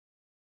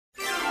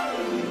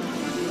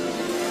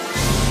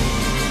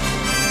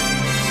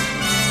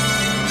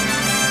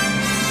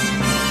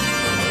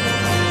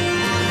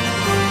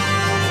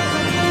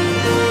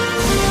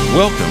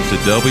Welcome to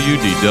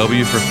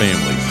WDW for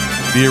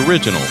Families, the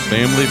original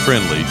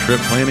family-friendly trip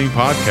planning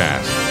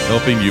podcast,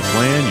 helping you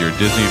plan your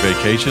Disney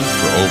vacations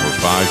for over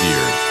 5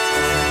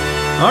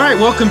 years. All right,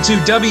 welcome to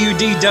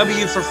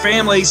WDW for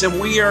Families,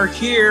 and we are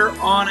here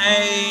on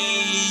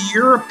a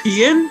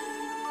European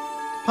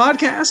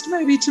podcast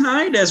maybe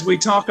tonight as we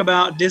talk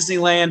about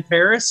Disneyland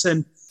Paris.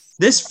 And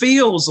this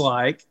feels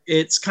like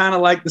it's kind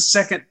of like the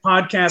second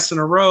podcast in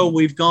a row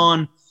we've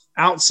gone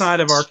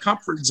outside of our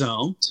comfort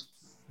zone.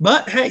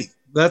 But hey,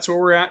 that's where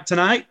we're at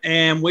tonight.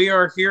 And we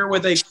are here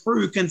with a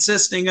crew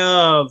consisting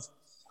of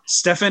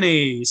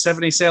Stephanie.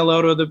 Stephanie, say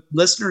hello to the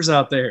listeners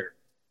out there.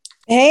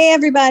 Hey,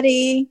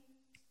 everybody.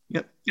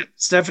 Yep.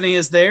 Stephanie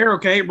is there.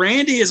 Okay.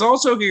 Randy is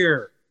also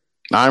here.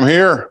 I'm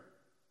here.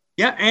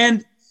 Yeah.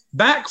 And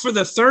back for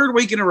the third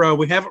week in a row.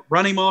 We haven't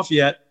run him off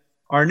yet.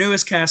 Our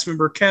newest cast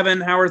member, Kevin.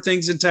 How are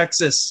things in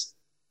Texas?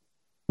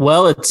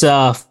 Well, it's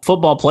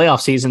football playoff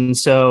season.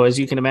 So as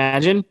you can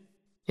imagine,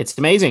 it's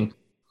amazing.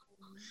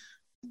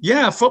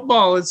 Yeah,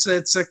 football. It's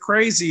a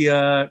crazy.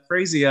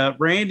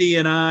 Randy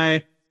and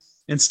I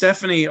and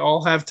Stephanie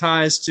all have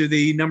ties to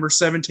the number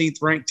 17th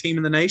ranked team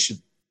in the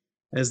nation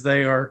as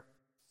they are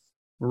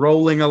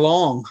rolling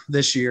along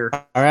this year.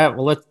 All right.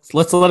 Well,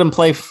 let's let them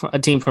play a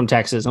team from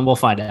Texas, and we'll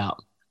find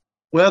out.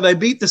 Well, they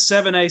beat the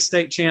 7A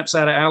state champs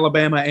out of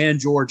Alabama and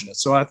Georgia,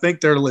 so I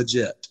think they're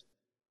legit.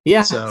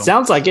 Yeah,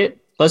 sounds like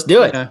it. Let's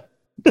do it. Yeah.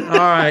 All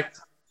right.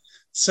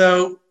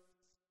 So,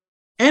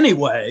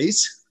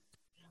 anyways.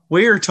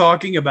 We are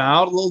talking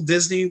about a little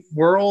Disney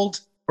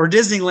World or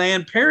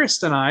Disneyland Paris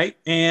tonight.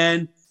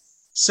 And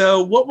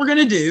so what we're going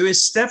to do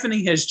is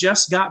Stephanie has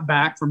just got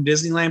back from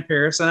Disneyland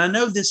Paris. And I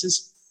know this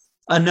is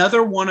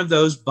another one of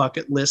those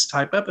bucket list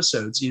type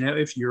episodes. You know,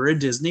 if you're a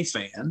Disney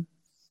fan,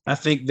 I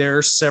think there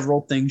are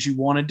several things you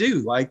want to do.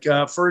 Like,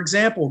 for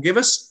example, give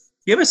us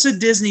a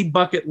Disney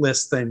bucket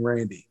list thing,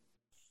 Randy.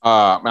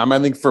 I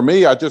think for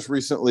me, I just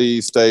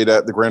recently stayed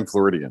at the Grand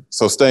Floridian.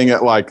 So staying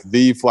at like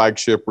the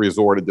flagship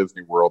resort at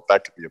Disney World,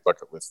 that could be a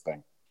bucket list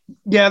thing.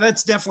 Yeah,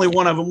 that's definitely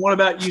one of them. What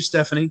about you,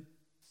 Stephanie?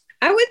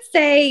 I would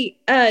say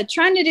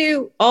trying to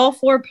do all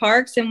 4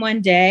 parks in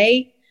one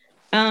day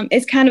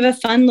is kind of a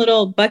fun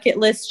little bucket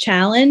list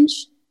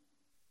challenge.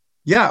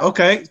 Yeah,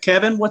 okay.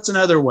 Kevin, what's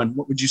another one?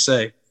 What would you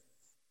say?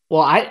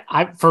 Well,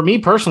 I for me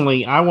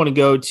personally, I want to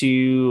go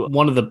to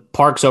one of the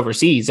parks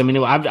overseas. I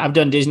mean, I've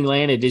done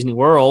Disneyland at Disney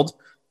World,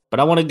 but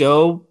I want to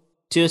go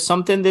to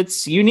something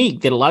that's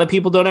unique that a lot of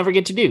people don't ever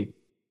get to do.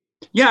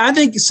 Yeah, I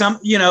think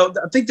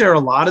I think there are a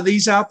lot of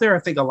these out there. I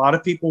think a lot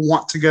of people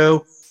want to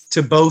go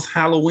to both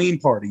Halloween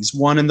parties,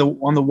 one on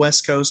the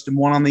West Coast and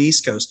one on the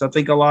East Coast. I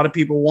think a lot of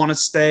people want to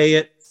stay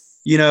at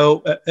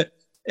the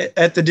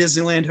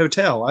Disneyland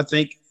Hotel. I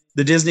think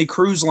the Disney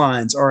Cruise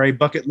Lines are a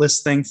bucket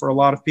list thing for a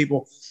lot of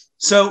people.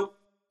 So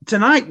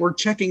tonight we're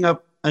checking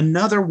up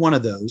another one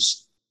of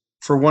those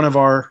for one of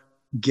our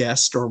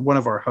guest or one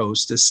of our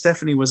hosts, as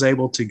Stephanie was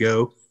able to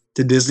go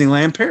to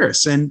Disneyland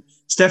Paris. And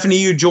Stephanie,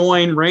 you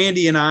join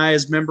Randy and I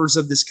as members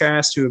of this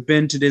cast who have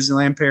been to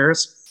Disneyland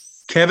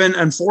Paris. Kevin,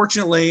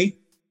 unfortunately,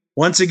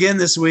 once again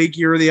this week,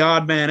 you're the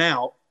odd man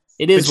out.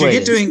 It is. But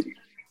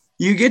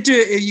you get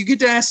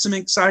to ask some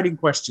exciting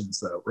questions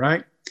though,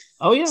 right?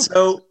 Oh yeah.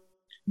 So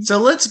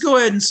let's go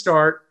ahead and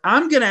start.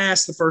 I'm going to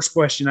ask the first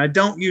question. I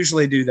don't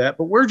usually do that,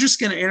 but we're just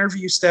going to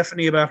interview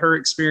Stephanie about her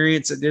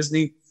experience at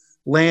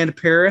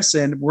Disneyland Paris,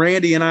 and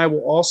Randy and I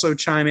will also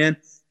chime in.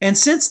 And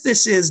since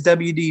this is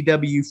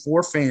WDW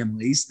for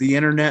Families, the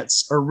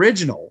internet's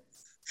original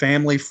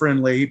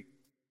family-friendly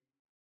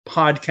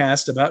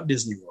podcast about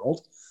Disney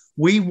World,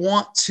 we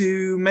want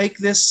to make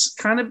this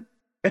kind of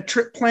a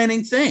trip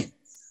planning thing.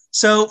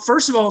 So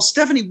first of all,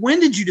 Stephanie, when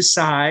did you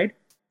decide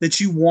that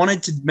you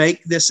wanted to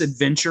make this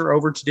adventure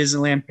over to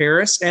Disneyland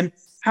Paris? And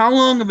how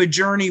long of a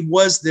journey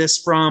was this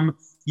from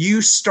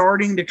you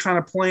starting to kind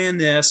of plan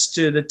this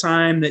to the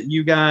time that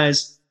you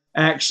guys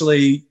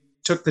actually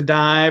took the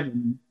dive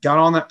and got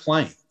on that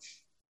plane?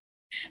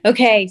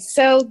 Okay,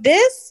 so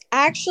this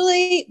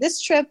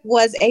trip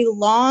was a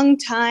long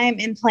time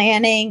in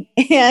planning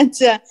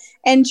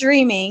and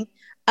dreaming.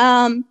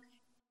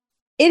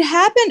 It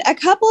happened a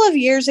couple of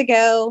years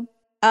ago.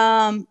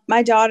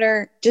 My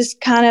daughter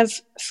just kind of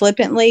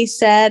flippantly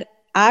said,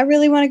 I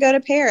really want to go to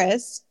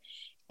Paris.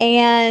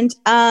 And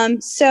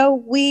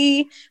so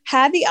we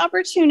had the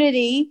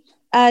opportunity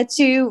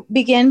to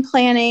begin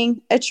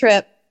planning a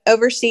trip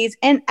overseas.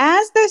 And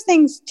as those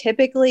things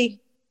typically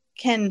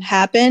can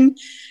happen,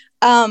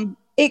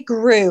 it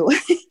grew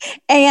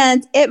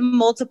and it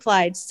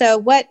multiplied. So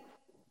what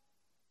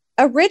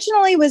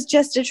originally was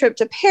just a trip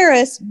to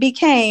Paris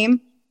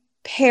became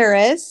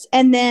Paris,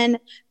 and then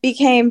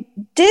became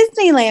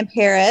Disneyland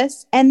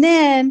Paris. And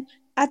then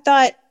I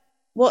thought,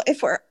 well,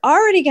 if we're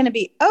already going to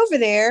be over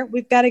there,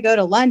 we've got to go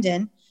to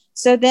London.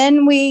 So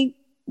then we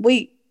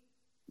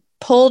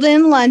pulled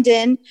in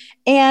London.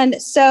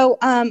 And so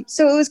it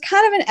was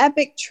kind of an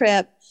epic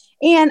trip.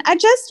 And I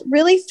just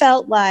really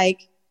felt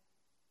like,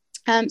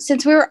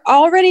 since we were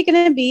already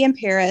going to be in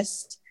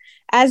Paris,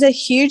 as a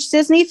huge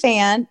Disney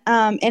fan,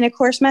 and of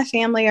course my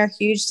family are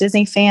huge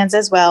Disney fans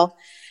as well,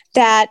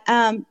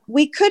 that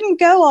we couldn't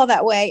go all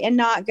that way and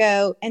not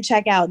go and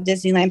check out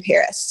Disneyland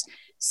Paris.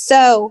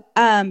 So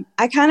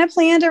I kind of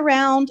planned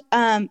around,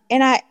 and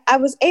I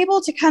was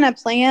able to kind of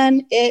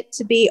plan it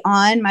to be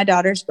on my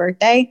daughter's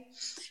birthday.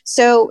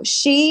 So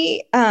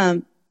she,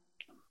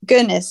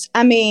 goodness,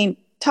 I mean,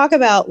 talk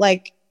about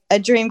like a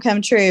dream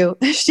come true.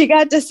 She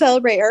got to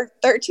celebrate her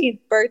 13th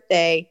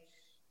birthday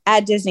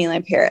at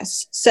Disneyland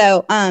Paris.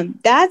 So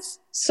that's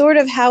sort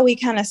of how we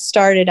kind of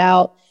started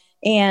out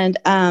and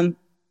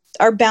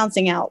are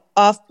bouncing out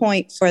off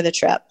point for the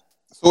trip.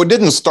 So it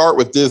didn't start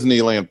with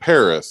Disneyland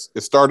Paris.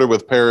 It started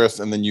with Paris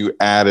and then you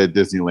added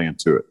Disneyland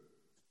to it.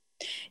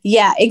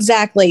 Yeah,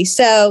 exactly.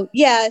 So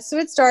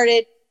it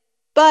started,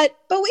 but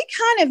we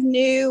kind of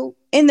knew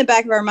in the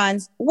back of our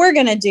minds, we're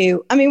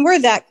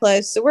that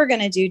close. So we're going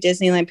to do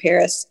Disneyland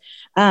Paris.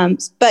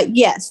 But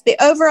yes, the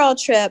overall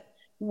trip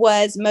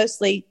was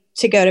mostly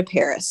to go to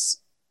Paris.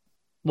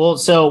 Well,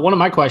 so one of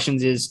my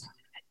questions is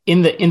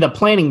in the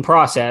planning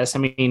process. I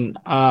mean,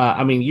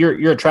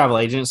 you're a travel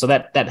agent, so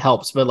that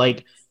helps. But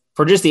like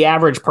for just the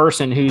average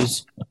person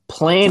who's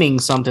planning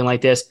something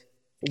like this,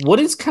 what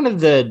is kind of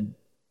the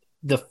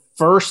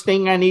first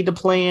thing I need to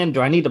plan?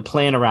 Do I need to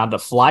plan around the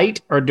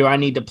flight, or do I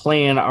need to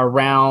plan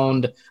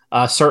around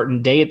a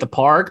certain day at the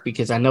park?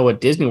 Because I know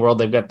at Disney World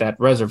they've got that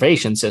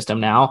reservation system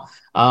now.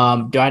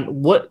 Are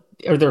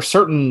there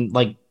certain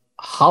like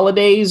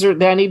holidays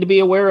that I need to be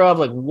aware of?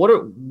 Like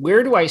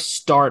where do I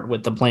start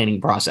with the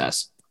planning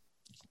process?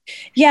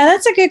 Yeah,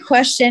 that's a good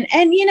question.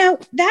 And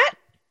that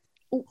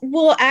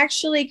will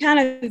actually kind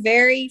of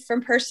vary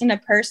from person to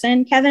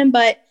person, Kevin,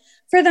 but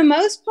for the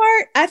most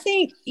part, I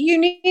think you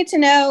need to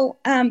know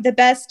the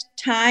best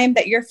time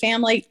that your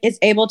family is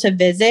able to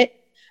visit.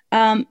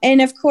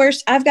 And of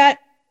course, I've got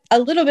a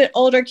little bit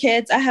older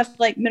kids. I have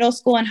like middle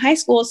school and high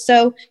school.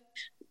 So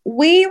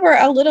we were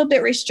a little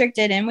bit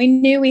restricted and we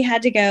knew we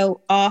had to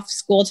go off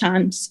school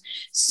times.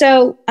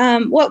 So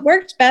what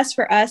worked best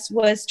for us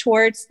was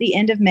towards the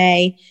end of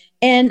May.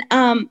 And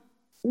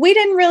we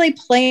didn't really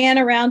plan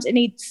around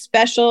any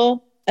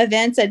special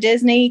events at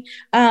Disney.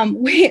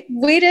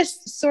 We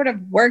just sort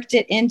of worked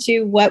it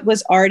into what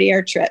was already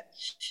our trip.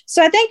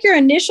 So I think your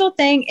initial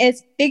thing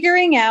is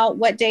figuring out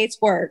what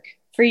dates work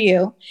for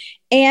you.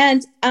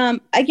 And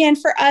again,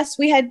 for us,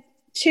 we had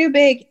two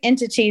big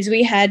entities.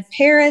 We had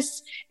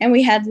Paris and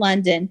we had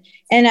London.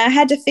 And I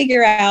had to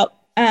figure out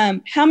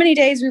how many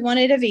days we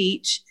wanted of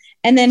each,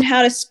 and then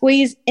how to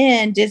squeeze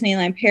in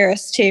Disneyland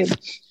Paris too.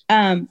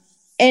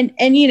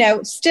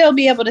 And still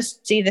be able to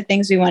see the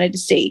things we wanted to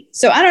see.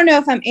 So I don't know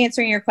if I'm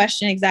answering your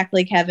question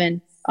exactly, Kevin,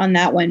 on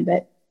that one,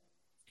 but.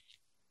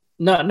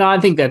 No, I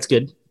think that's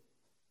good.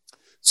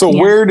 So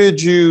Where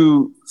did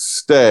you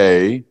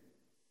stay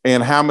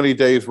and how many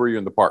days were you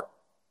in the park?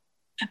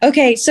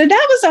 Okay, so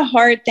that was a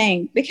hard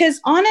thing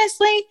because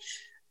honestly,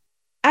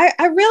 I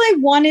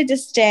really wanted to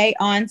stay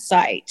on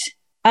site.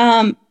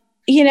 I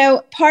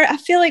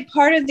feel like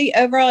part of the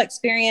overall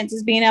experience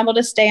is being able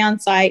to stay on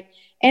site.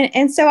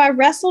 And so I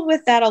wrestled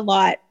with that a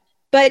lot,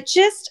 but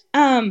just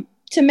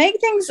to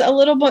make things a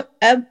little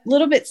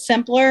bit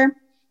simpler,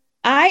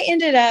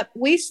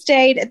 we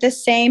stayed at the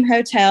same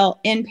hotel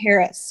in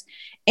Paris,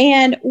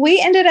 and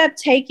we ended up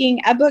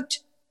I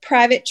booked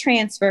private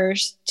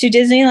transfers to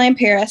Disneyland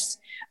Paris,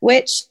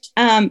 which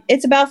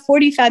it's about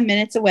 45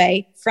 minutes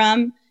away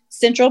from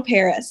Central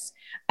Paris.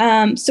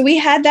 So we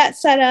had that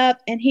set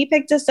up, and he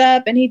picked us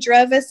up and he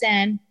drove us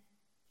in.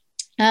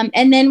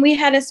 And then we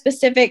had a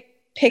specific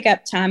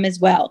pickup time as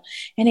well,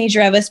 and he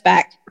drove us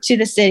back to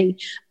the city.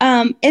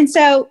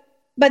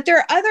 But there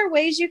are other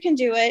ways you can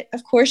do it.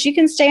 Of course, you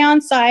can stay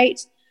on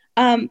site.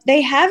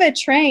 They have a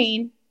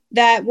train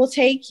that will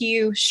take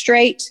you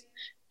straight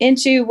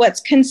into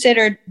what's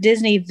considered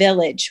Disney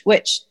Village,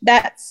 which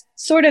that's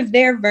sort of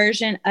their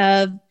version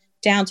of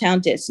downtown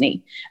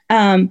Disney.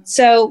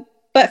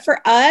 But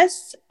for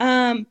us,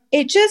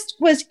 it just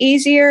was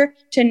easier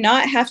to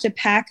not have to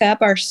pack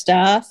up our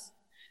stuff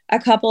a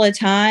couple of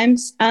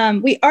times.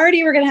 We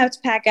already were going to have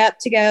to pack up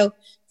to go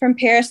from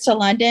Paris to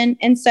London.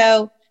 And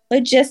so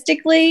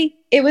logistically,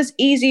 it was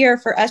easier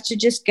for us to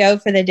just go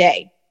for the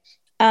day.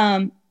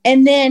 And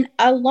then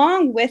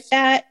along with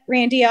that,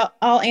 Randy,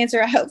 I'll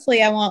answer.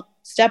 Hopefully I won't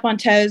step on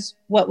toes.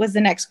 What was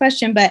the next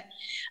question? But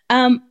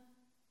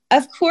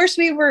of course,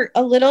 we were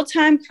a little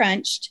time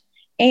crunched,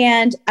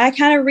 and I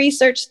kind of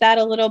researched that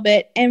a little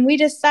bit. And we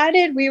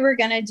decided we were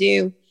going to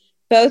do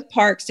both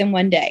parks in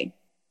one day.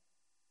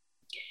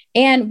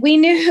 And we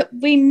knew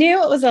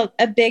it was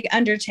a big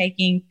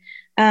undertaking,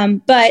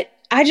 but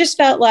I just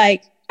felt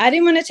like I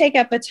didn't want to take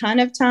up a ton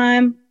of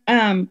time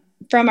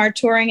from our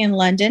touring in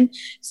London.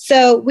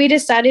 So we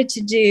decided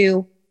to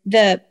do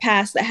the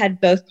pass that had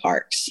both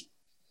parks.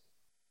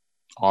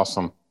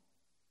 Awesome.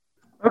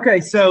 Okay,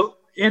 so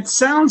it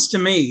sounds to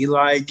me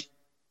like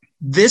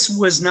this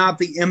was not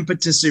the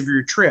impetus of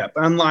your trip,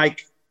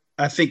 unlike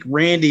I think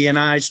Randy and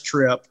I's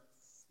trip,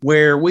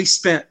 where we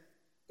spent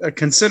a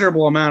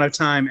considerable amount of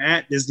time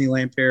at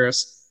Disneyland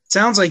Paris. It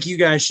sounds like you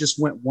guys just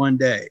went one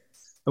day.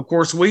 Of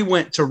course, we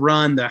went to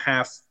run the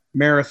half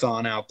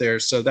marathon out there,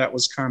 so that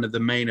was kind of the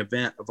main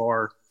event of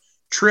our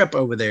trip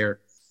over there.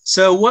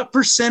 So what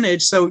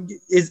percentage? So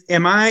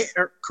am I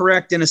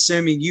correct in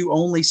assuming you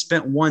only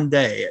spent one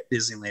day at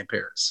Disneyland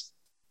Paris?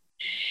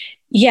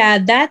 Yeah,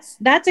 that's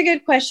a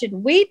good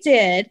question. We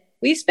did.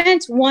 We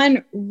spent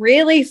one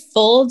really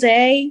full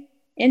day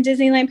in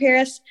Disneyland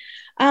Paris.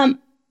 I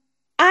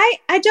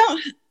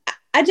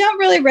don't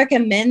really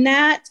recommend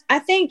that. I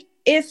think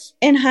if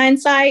in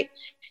hindsight,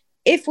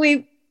 if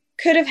we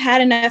could have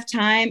had enough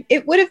time,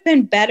 it would have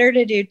been better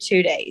to do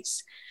 2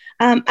 days.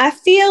 I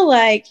feel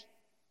like,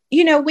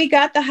 we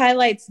got the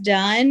highlights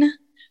done,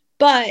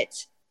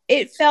 but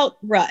it felt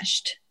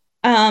rushed.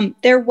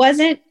 There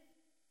wasn't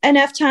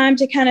enough time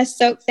to kind of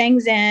soak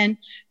things in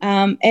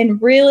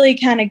and really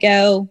kind of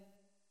go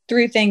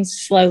through things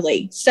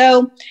slowly.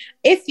 So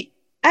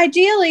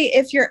ideally,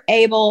 if you're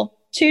able,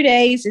 2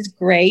 days is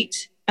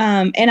great.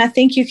 And I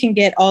think you can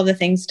get all the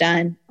things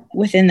done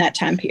within that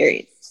time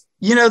period.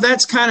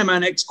 That's kind of my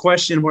next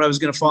question, what I was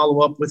going to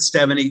follow up with,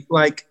 Stephanie.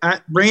 Like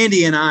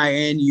Randy and I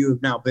and you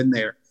have now been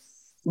there.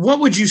 What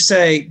would you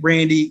say,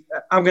 Randy?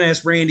 I'm going to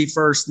ask Randy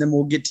first, and then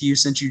we'll get to you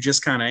since you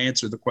just kind of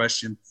answered the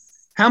question.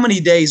 How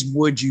many days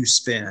would you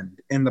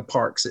spend in the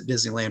parks at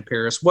Disneyland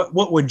Paris?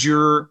 What would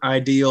your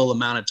ideal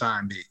amount of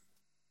time be?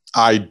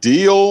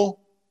 Ideal,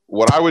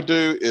 what I would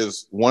do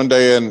is 1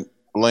 day in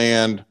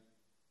land,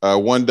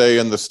 1 day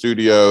in the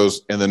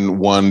studios, and then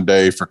 1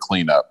 day for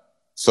cleanup.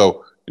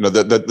 So,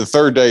 the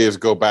third day is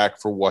go back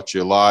for what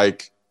you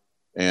like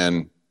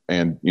and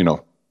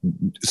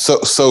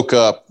soak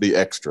up the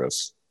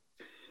extras.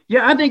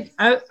 Yeah, I think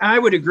I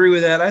would agree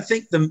with that. I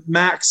think the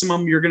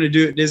maximum you're going to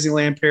do at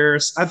Disneyland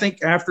Paris, I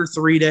think after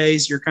 3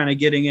 days, you're kind of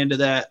getting into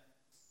that,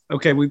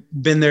 okay, we've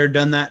been there,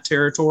 done that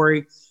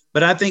territory.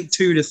 But I think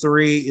 2 to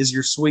 3 is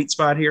your sweet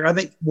spot here. I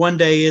think 1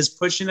 day is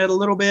pushing it a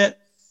little bit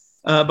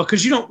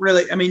because you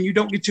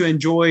don't get to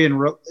enjoy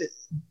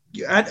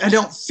I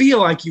don't feel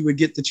like you would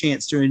get the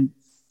chance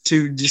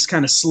to just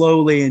kind of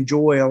slowly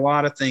enjoy a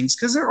lot of things,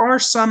 because there are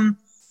some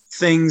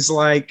things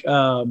like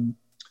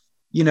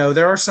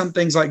there are some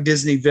things like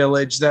Disney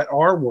Village that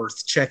are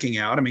worth checking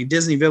out. I mean,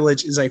 Disney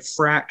Village is a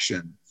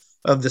fraction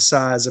of the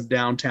size of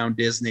downtown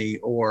Disney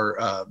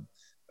or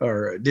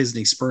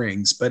Disney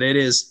Springs, but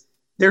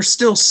there's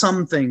still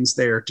some things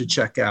there to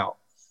check out.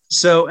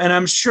 So, and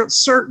I'm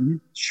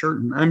certain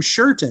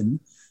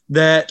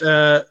that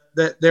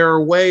there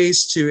are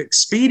ways to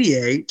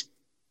expedite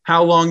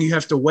how long you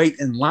have to wait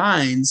in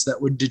lines that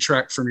would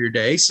detract from your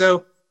day.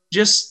 So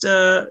just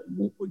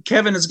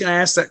Kevin is going to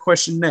ask that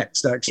question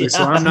next, actually.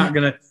 So I'm not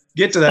going to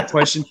get to that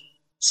question.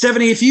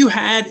 Stephanie, if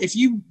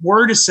you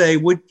were to say,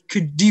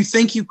 do you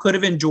think you could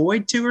have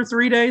enjoyed 2 or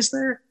 3 days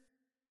there?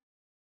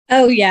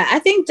 Oh yeah, I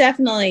think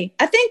definitely.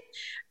 I think,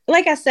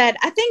 like I said,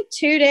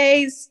 2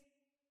 days,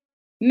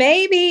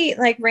 maybe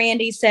like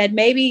Randy said,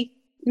 maybe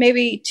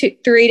 2,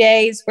 3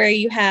 days where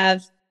you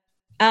have,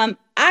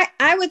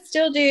 I would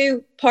still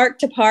do park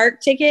to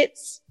park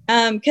tickets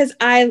because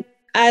I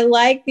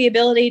like the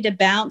ability to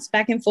bounce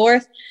back and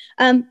forth.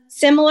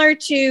 Similar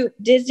to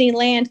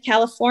Disneyland,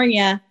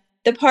 California,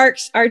 the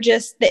parks are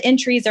the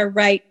entries are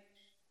right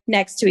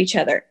next to each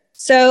other.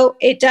 So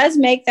it does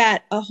make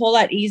that a whole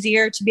lot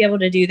easier to be able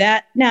to do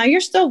that. Now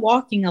you're still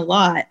walking a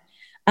lot.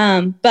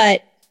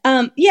 But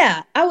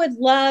I would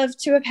love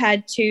to have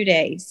had 2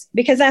 days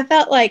because I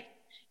felt like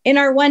in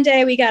our 1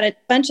 day, we got a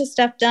bunch of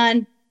stuff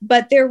done,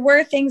 but there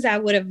were things I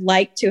would have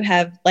liked to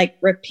have like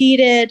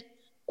repeated,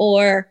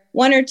 or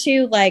 1 or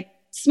 2 like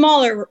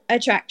smaller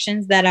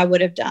attractions that I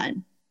would have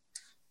done.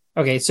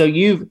 Okay. So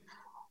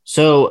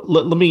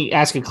let me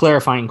ask a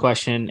clarifying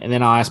question and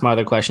then I'll ask my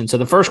other question. So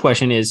the first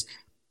question is,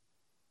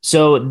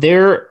 so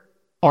there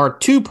are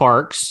 2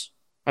 parks.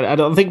 I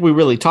don't think we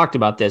really talked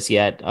about this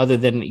yet, other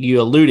than you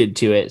alluded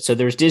to it. So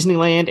there's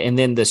Disneyland and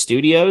then the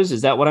studios.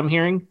 Is that what I'm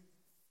hearing?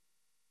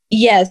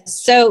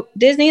 Yes. So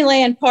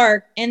Disneyland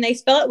Park, and they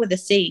spell it with a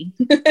C.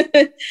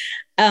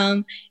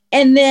 And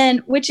then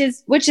which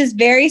is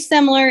very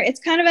similar. It's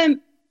kind of a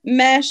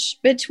mesh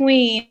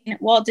between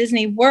Walt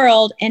Disney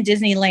World and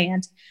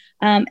Disneyland.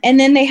 And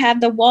then they have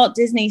the Walt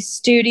Disney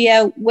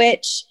Studio,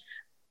 which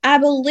I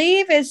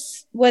believe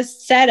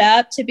was set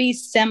up to be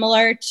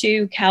similar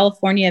to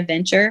California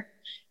Adventure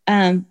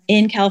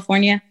in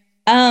California.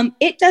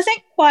 It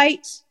doesn't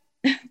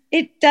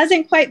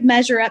quite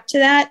measure up to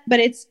that, but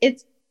it's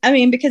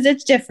because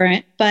it's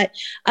different, but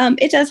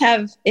it does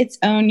have its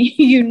own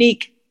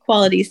unique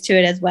qualities to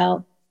it as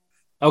well.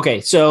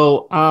 Okay,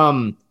 so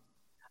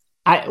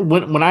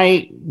when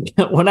I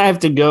have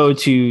to go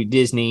to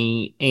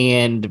Disney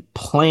and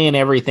plan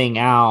everything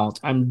out,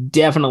 I'm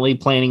definitely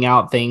planning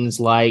out things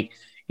like,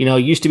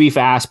 it used to be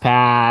Fast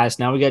Pass,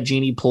 now we got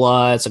Genie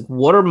Plus. Like,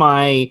 what are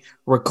my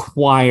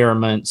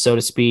requirements, so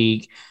to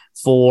speak,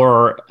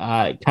 for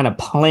kind of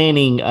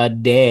planning a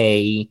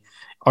day?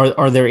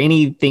 Are there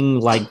anything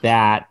like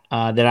that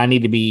that I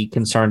need to be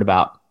concerned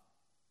about?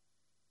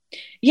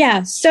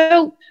 Yeah.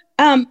 So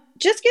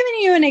just giving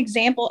you an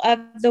example of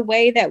the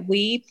way that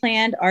we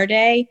planned our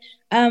day,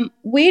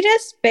 we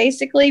just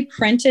basically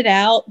printed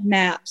out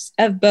maps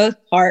of both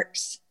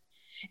parks.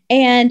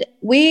 And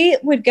we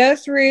would go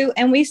through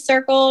and we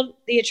circled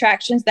the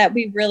attractions that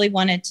we really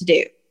wanted to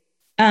do.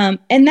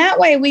 And that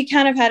way we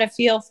kind of had a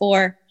feel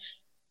for,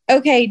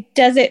 okay,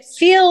 does it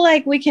feel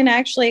like we can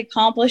actually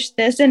accomplish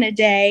this in a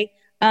day?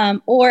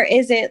 Or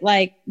is it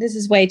like, this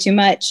is way too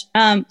much?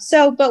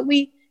 But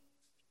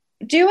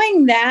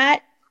doing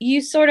that,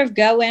 you sort of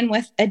go in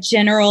with a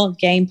general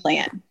game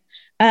plan.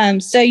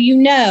 So,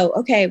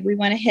 okay, we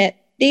want to hit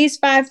these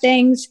 5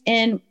 things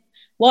in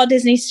Walt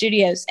Disney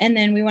Studios, and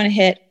then we want to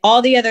hit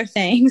all the other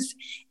things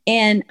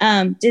in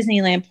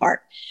Disneyland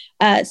Park.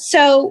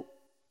 So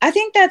I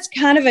think that's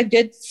kind of a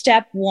good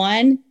step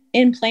 1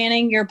 in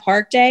planning your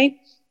park day.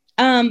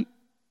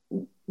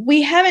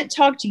 We haven't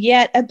talked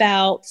yet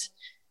about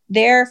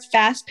their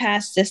Fast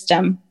Pass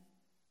system.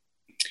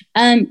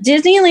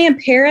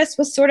 Disneyland Paris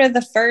was sort of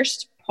the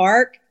first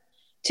park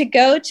to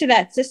go to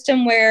that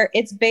system where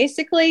it's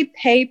basically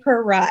pay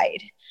per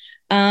ride.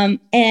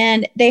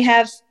 And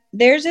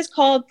theirs is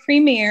called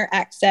Premier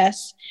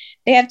Access.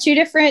 They have 2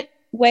 different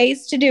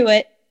ways to do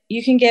it.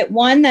 You can get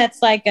one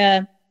that's like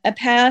a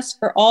pass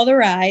for all the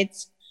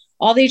rides,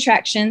 all the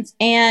attractions.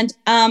 And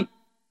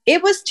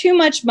it was too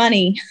much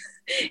money.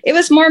 It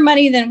was more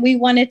money than we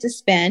wanted to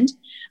spend.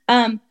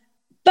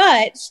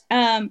 But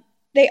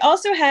they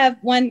also have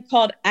one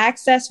called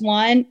Access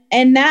One.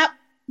 And that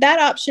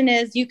option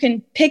is you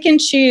can pick and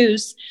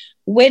choose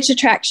which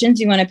attractions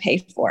you want to pay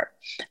for.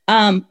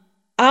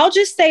 I'll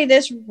just say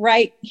this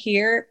right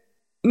here.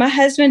 My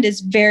husband is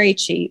very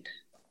cheap,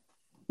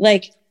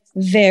 like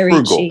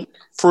very cheap.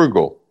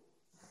 Frugal.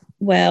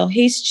 Well,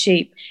 he's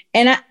cheap.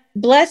 And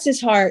bless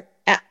his heart,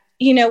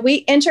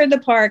 we entered the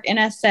park and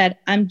I said,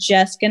 I'm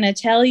just going to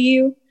tell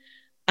you,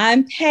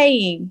 I'm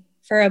paying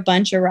for a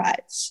bunch of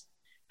rides.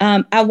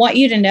 I want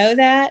you to know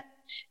that.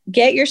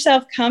 Get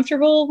yourself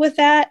comfortable with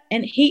that.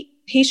 And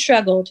he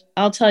struggled.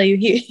 I'll tell you,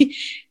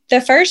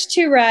 the first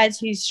 2 rides,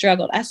 he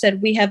struggled. I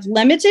said, we have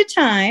limited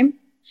time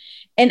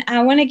and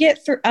I want to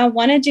get through. I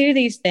want to do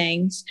these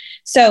things.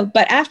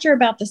 But after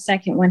about the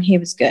second one, he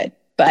was good.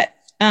 But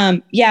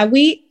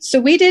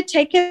we did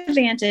take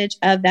advantage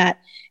of that.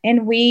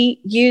 And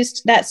we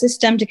used that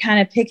system to kind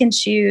of pick and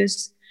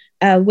choose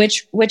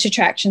which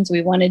attractions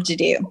we wanted to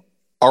do.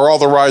 Are all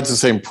the rides the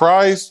same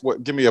price?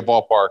 Give me a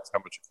ballpark, how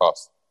much it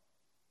costs.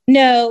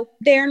 No,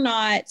 they're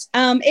not.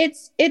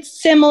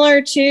 It's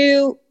similar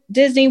to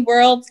Disney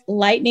World's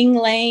Lightning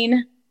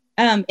Lane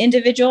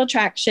individual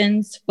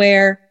attractions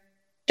where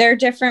they're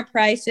different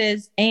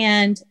prices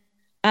and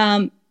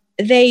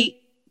they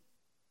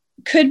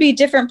could be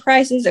different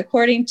prices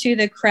according to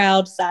the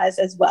crowd size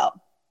as well.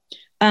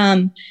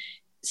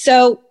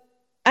 So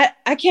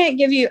I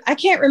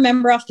can't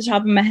remember off the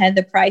top of my head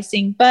the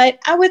pricing, but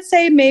I would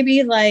say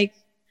maybe like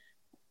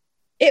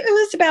it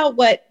was about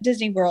what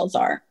Disney Worlds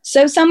are.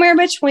 So somewhere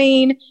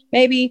between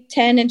maybe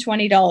 $10 and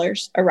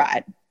 $20 a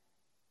ride.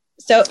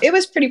 So it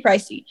was pretty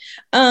pricey.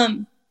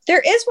 There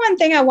is one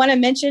thing I want to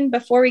mention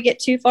before we get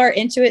too far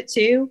into it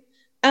too.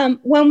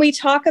 When we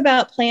talk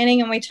about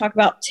planning and we talk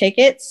about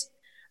tickets,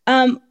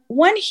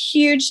 one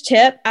huge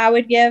tip I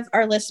would give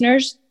our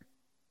listeners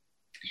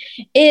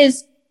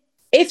is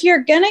if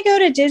you're going to go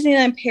to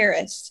Disneyland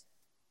Paris,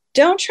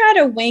 don't try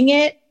to wing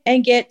it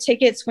and get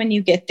tickets when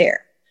you get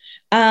there.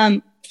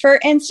 For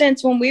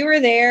instance, when we were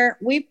there,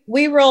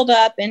 we rolled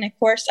up and of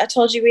course I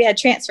told you we had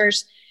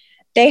transfers.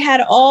 They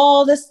had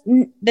all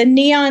the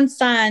neon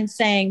signs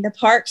saying the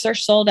parks are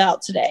sold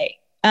out today.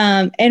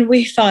 And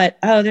we thought,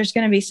 oh, there's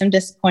going to be some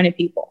disappointed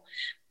people.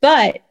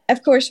 But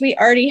of course we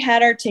already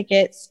had our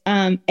tickets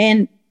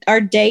and our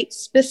date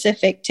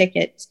specific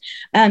tickets.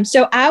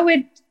 So I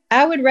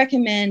would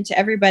recommend to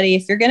everybody,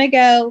 if you're going to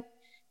go,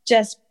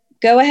 just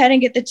go ahead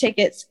and get the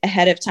tickets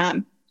ahead of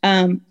time.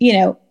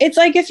 It's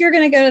like if you're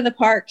going to go to the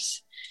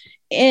parks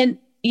in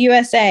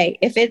USA,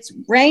 if it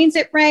rains,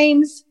 it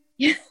rains.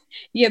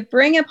 You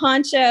bring a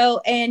poncho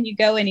and you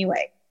go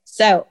anyway.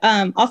 So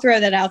I'll throw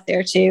that out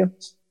there too.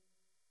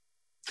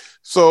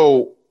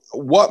 So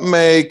what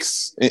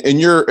makes, in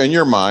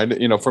your mind,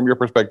 from your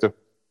perspective,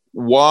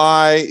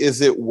 why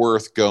is it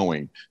worth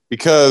going?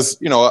 Because,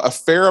 a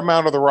fair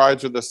amount of the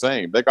rides are the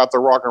same. They got the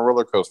Rock and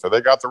Roller Coaster.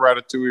 They got the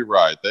Ratatouille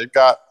ride. They've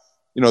got,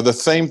 the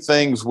same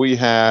things we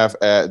have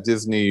at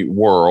Disney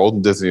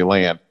World,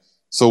 Disneyland.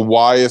 So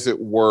why is it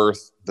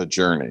worth the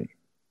journey?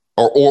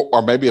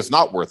 Or maybe it's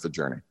not worth the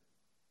journey.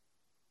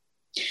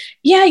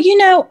 Yeah,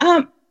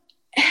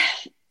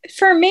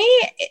 for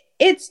me,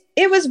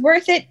 it was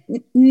worth it.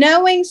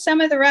 Knowing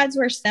some of the rides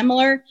were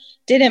similar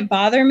didn't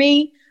bother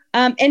me.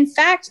 In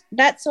fact,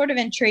 that sort of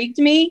intrigued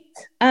me.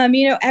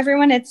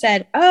 Everyone had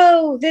said,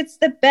 oh, that's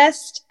the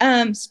best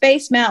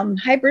Space Mountain,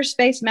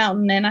 Hyperspace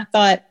Mountain. And I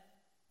thought,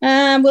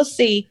 we'll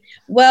see.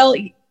 Well,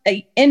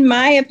 in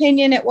my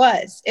opinion, it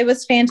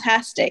was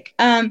fantastic.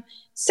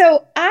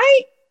 So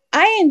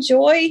I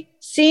enjoy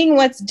seeing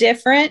what's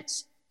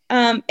different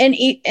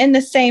in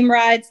the same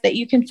rides that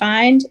you can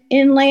find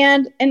in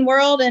Land and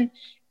World.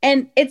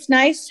 And it's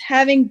nice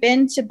having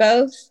been to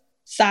both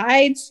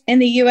sides in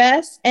the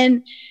US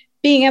and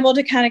being able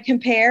to kind of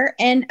compare.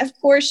 And of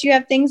course you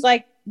have things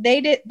like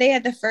they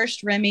had the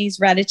first Remy's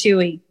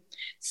Ratatouille.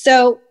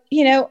 So,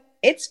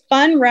 it's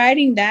fun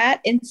riding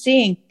that and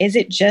seeing, is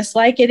it just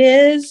like it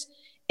is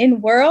in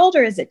World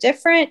or is it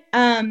different?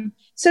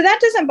 So that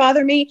doesn't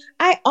bother me.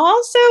 I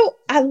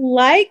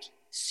like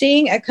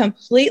seeing a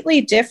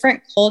completely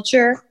different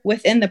culture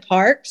within the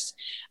parks.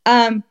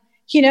 It's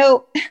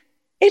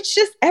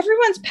just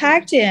everyone's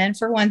packed in,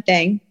 for one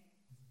thing.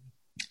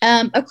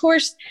 Of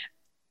course,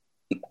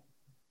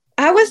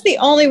 I was the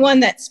only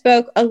one that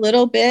spoke a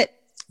little bit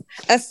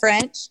of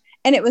French,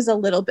 and it was a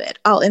little bit.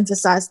 I'll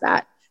emphasize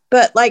that.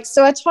 But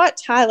so I taught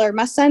Tyler,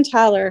 my son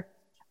Tyler,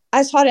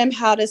 I taught him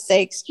how to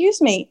say, excuse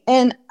me.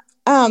 And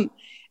of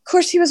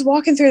course, he was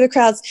walking through the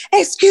crowds,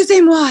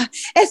 excusez-moi,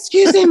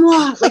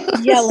 excusez-moi,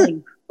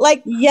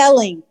 like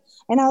yelling.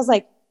 And I was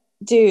like,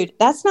 dude,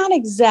 that's not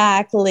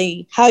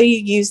exactly how you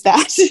use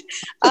that.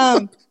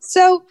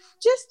 So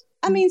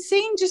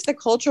seeing just the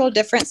cultural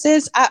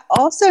differences. I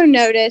also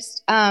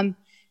noticed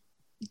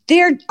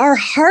there are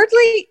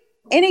hardly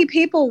any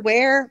people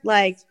wear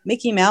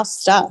Mickey Mouse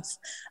stuff.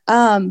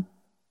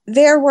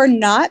 There were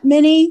not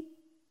many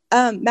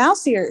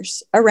mouse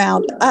ears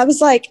around. I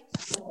was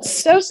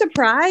so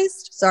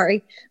surprised.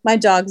 Sorry, my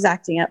dog's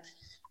acting up.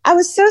 I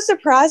was so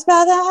surprised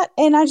by that.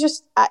 And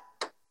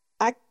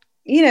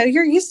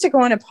you're used to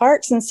going to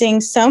parks and seeing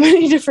so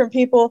many different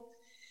people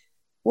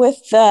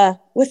with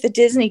the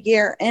Disney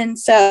gear. And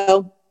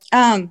so,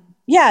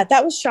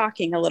 that was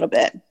shocking a little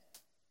bit.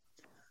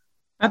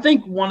 I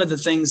think one of the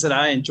things that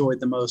I enjoyed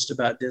the most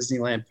about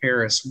Disneyland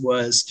Paris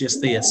was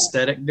just the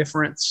aesthetic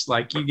difference.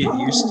 You get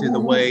used to the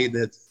way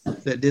that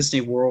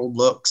Disney World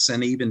looks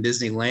and even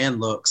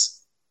Disneyland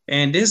looks.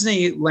 And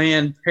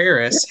Disneyland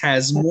Paris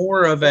has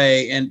more of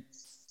and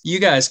you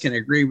guys can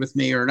agree with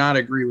me or not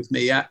agree with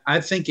me. I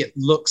think it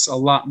looks a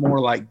lot more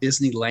like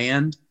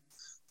Disneyland.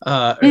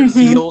 It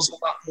feels a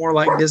lot more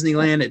like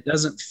Disneyland. It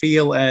doesn't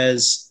feel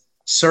as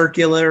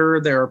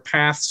circular. There are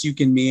paths you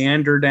can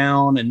meander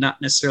down and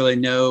not necessarily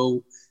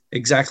know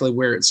exactly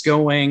where it's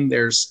going.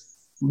 There's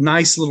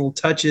nice little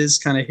touches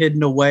kind of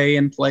hidden away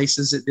in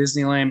places at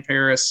Disneyland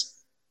Paris.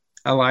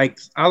 I like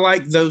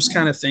those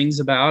kind of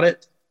things about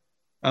it.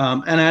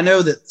 And I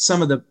know that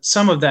some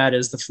of that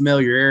is the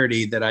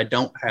familiarity that I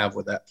don't have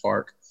with that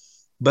park,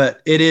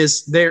 but it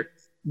is there.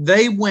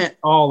 They went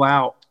all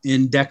out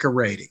in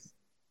decorating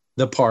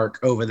the park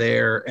over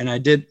there. And I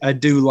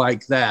do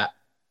like that.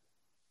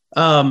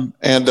 And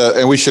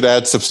we should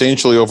add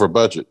substantially over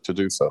budget to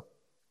do so.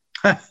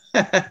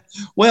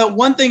 Well,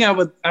 one thing I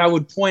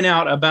would point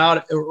out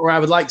about, or I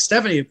would like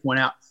Stephanie to point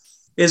out,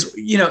 is,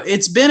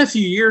 it's been a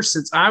few years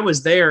since I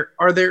was there.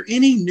 Are there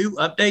any new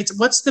updates?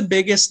 What's the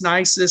biggest,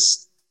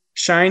 nicest,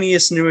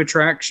 shiniest new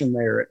attraction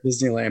there at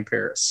Disneyland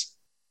Paris?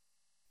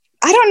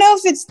 I don't know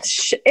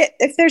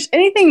if there's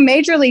anything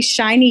majorly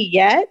shiny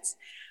yet.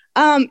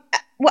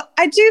 Well,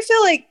 I do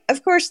feel like,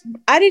 of course,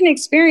 I didn't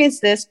experience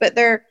this, but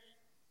they're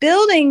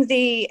building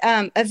the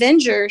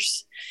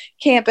Avengers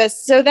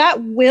campus, so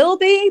that will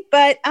be.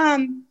 But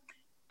I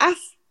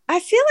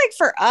feel like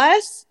for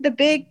us, the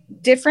big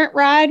different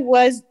ride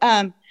was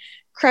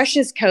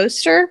Crush's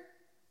Coaster,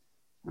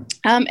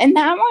 and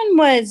that one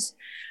was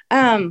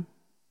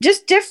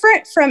just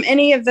different from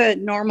any of the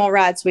normal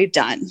rides we've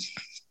done.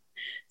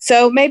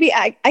 So maybe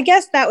I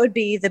guess that would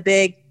be the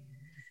big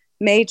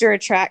major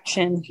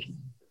attraction.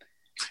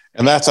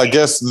 And that's, I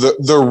guess,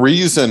 the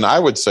reason, I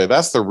would say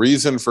that's the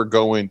reason for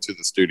going to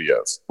the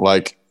studios.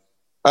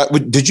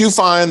 Did you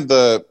find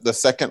the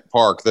second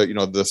park,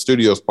 the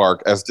studios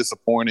park, as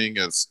disappointing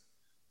as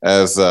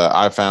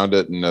I found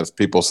it and as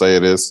people say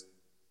it is?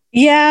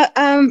 Yeah.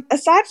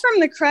 Aside from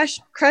the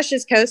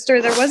Crush's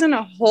Coaster, there wasn't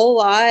a whole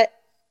lot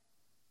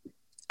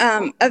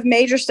of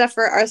major stuff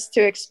for us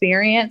to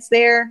experience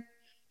there.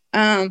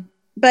 But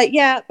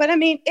I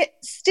mean, it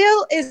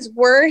still is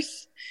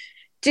worth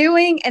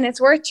doing, and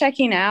it's worth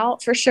checking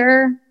out for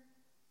sure.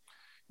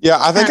 Yeah,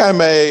 I think I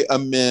may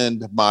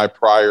amend my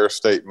prior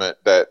statement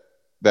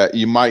that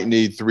you might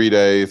need 3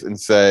 days and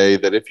say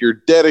that if you're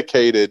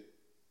dedicated,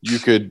 you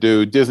could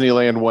do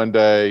Disneyland one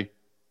day,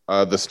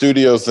 the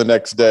studios the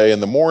next day in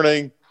the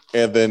morning,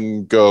 and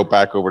then go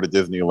back over to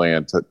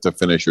Disneyland to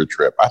finish your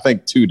trip. I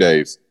think 2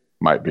 days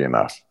might be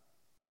enough.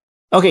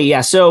 Okay, yeah.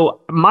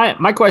 So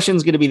my question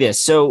is going to be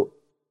this. So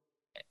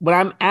when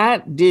I'm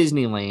at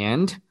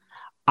Disneyland,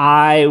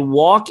 I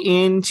walk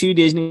into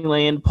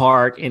Disneyland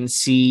Park and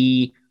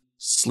see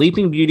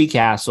Sleeping Beauty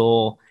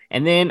Castle,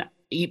 and then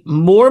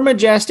more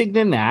majestic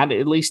than that,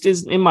 at least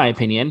is in my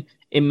opinion,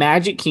 in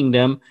Magic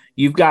Kingdom,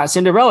 you've got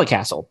Cinderella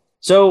Castle.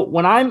 So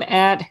when I'm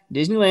at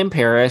Disneyland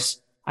Paris,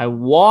 I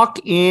walk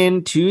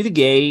into the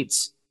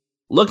gates,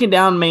 looking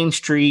down Main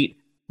Street.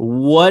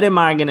 What am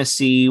I going to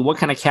see? What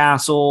kind of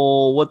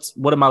castle?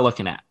 What am I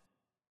looking at?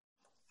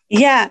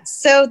 Yeah,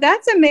 so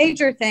that's a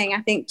major thing,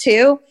 I think,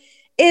 too,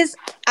 is,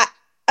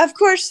 of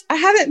course, I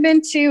haven't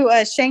been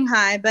to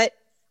Shanghai, but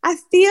I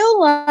feel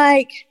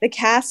like the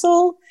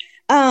castle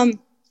in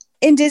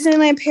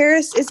Disneyland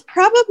Paris is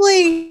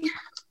probably,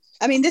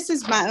 I mean, this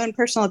is my own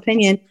personal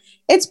opinion,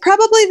 it's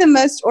probably the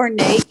most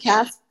ornate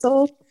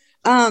castle.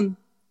 And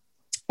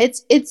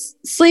It's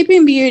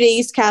Sleeping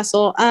Beauty's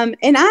castle. And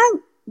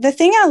the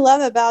thing I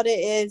love about it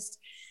is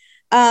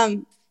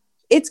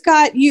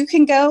you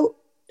can go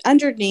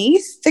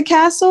underneath the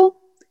castle,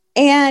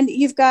 and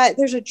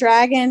there's a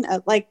dragon.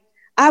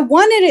 I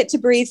wanted it to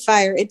breathe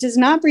fire. It does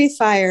not breathe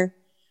fire.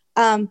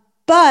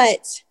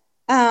 But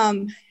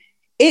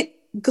it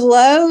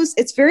glows.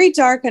 It's very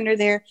dark under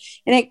there,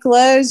 and it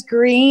glows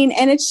green.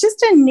 And it's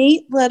just a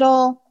neat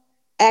little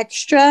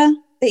extra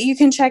that you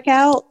can check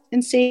out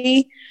and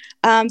see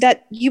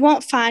that you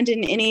won't find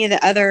in any of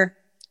the other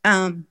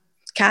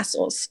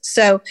castles.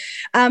 So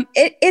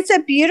it's a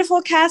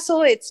beautiful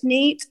castle. It's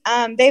neat.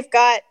 They've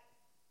got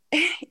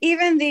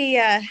even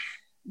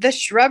the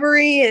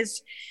shrubbery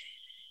is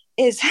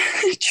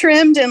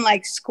trimmed in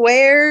like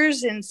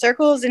squares and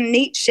circles and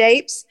neat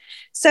shapes.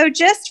 So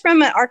just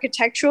from an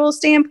architectural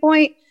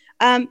standpoint,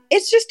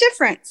 it's just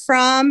different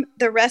from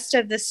the rest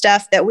of the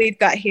stuff that we've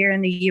got here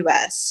in the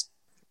U.S.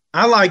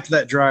 I liked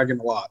that dragon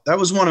a lot. That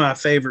was one of my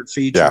favorite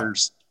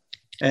features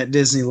at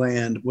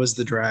Disneyland was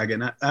the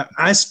dragon.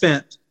 I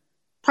spent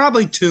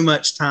probably too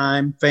much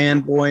time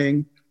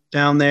fanboying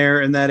down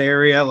there in that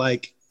area,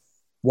 like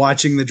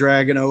watching the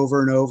dragon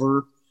over and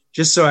over,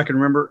 just so I can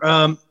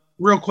remember.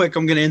 Real quick,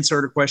 I'm going to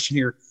insert a question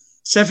here.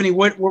 Stephanie,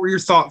 what were your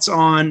thoughts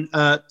on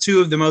two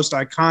of the most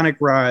iconic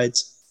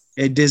rides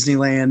at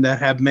Disneyland that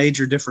have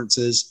major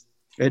differences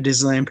at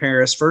Disneyland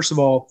Paris? First of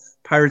all,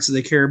 Pirates of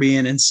the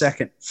Caribbean, and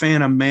second,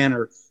 Phantom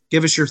Manor.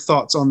 Give us your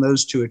thoughts on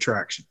those two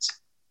attractions.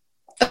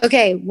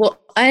 Okay,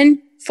 well,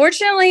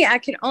 unfortunately, I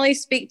can only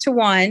speak to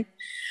one.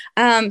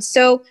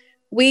 So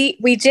we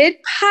did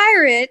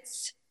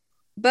Pirates,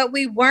 but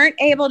we weren't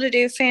able to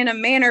do Phantom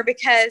Manor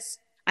because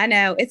I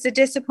know it's a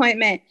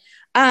disappointment.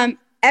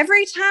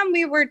 Every time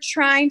we were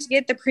trying to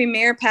get the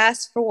premier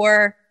pass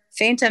for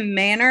Phantom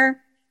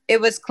Manor,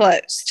 it was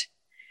closed.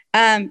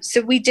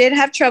 So we did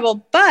have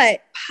trouble,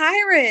 but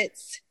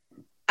Pirates,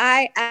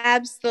 I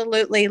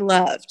absolutely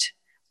loved.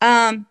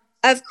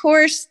 Of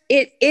course,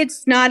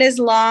 it's not as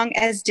long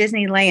as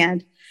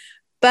Disneyland,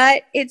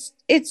 but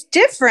it's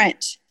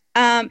different.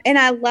 And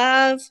I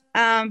love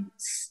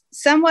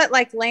somewhat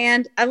like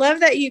Land. I love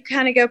that you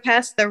kind of go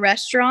past the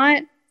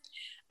restaurant,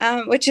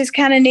 which is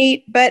kind of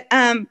neat. But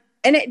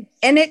and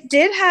it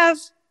did have,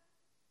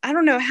 I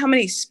don't know how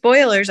many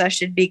spoilers I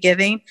should be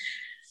giving.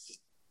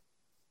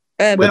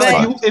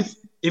 Well,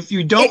 if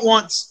you don't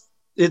want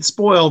it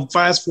spoiled,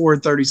 fast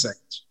forward 30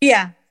 seconds.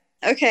 Yeah.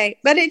 Okay.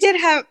 But it did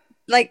have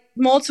like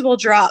multiple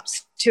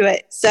drops to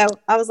it. So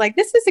I was like,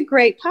 this is a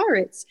great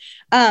Pirates.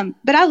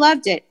 But I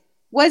loved it.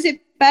 Was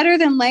it better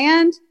than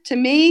Land to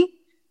me?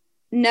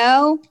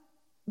 No,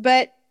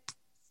 but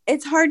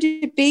it's hard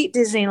to beat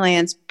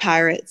Disneyland's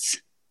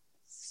Pirates.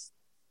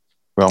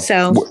 Well,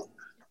 so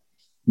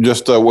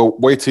just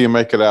wait till you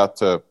make it out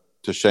to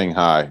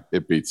Shanghai.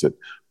 It beats it.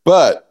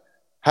 But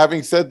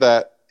having said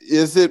that,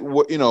 is it,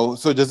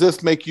 so does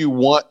this make you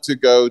want to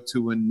go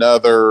to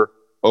another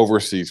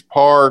overseas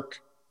park?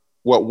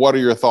 What are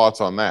your thoughts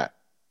on that?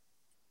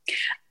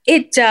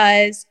 It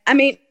does. I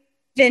mean,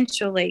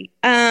 eventually.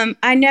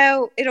 I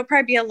know it'll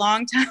probably be a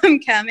long time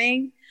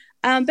coming.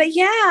 But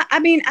yeah, I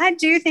mean, I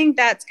do think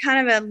that's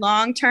kind of a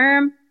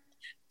long-term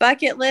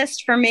bucket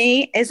list for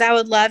me is I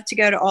would love to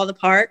go to all the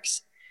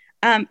parks.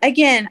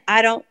 Again,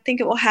 I don't think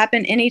it will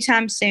happen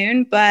anytime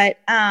soon, but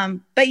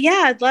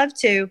yeah, I'd love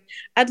to.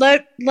 I'd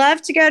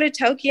love to go to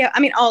Tokyo. I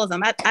mean, all of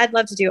them. I'd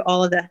love to do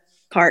all of the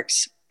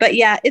parks, but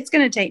yeah, it's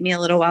going to take me a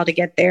little while to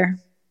get there.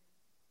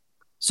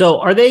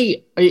 So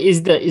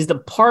is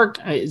the park,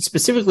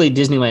 specifically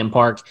Disneyland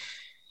Park,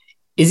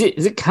 is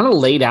it kind of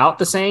laid out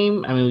the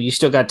same? I mean, you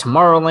still got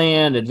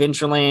Tomorrowland,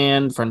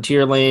 Adventureland,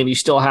 Frontierland, you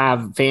still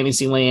have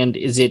Fantasyland.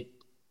 Is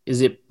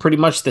it pretty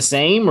much the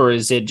same, or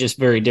is it just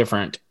very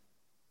different?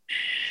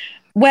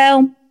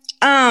 Well,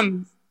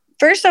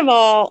 first of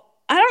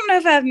all, I don't know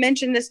if I've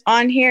mentioned this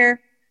on here.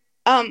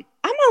 I'm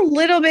a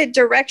little bit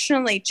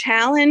directionally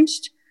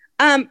challenged.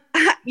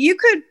 You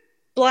could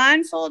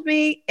blindfold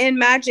me in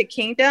Magic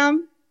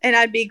Kingdom and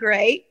I'd be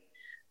great.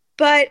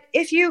 But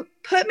if you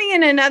put me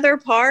in another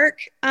park,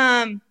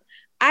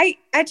 I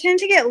tend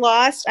to get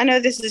lost. I know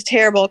this is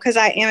terrible because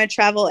I am a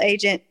travel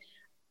agent.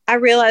 I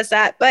realize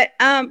that, but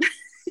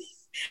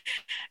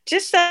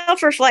just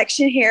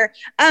self-reflection here.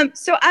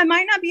 So I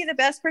might not be the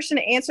best person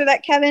to answer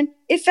that, Kevin.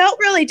 It felt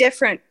really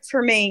different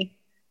for me.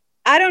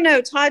 I don't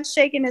know. Todd's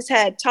shaking his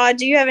head. Todd,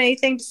 do you have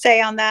anything to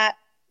say on that?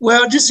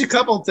 Well, just a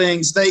couple of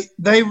things.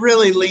 They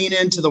really lean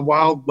into the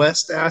Wild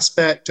West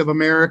aspect of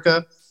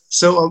America.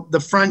 So the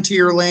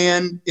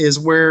Frontierland is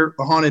where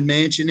the Haunted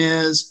Mansion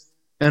is,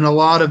 and a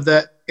lot of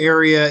that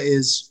area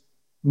is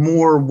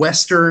more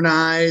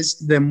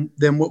westernized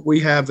than what we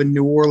have in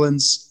New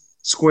Orleans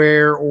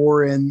Square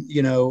or in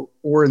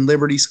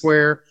Liberty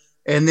Square.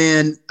 And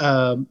then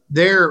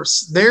their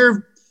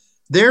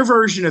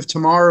version of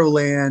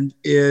Tomorrowland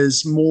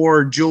is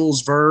more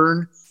Jules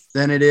Verne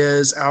than it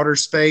is outer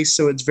space,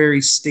 so it's very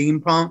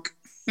steampunk.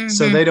 Mm-hmm.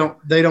 So they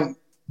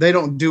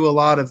don't do a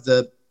lot of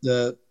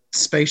the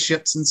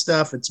spaceships and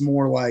stuff. It's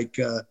more like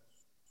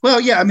Well,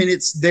 yeah, I mean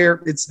it's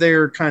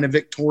their kind of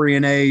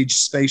Victorian age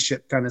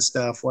spaceship kind of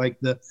stuff, like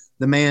the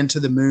Man to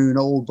the Moon,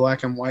 old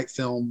black and white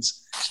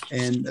films,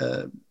 and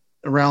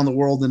Around the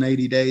World in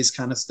 80 Days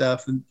kind of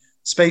stuff. And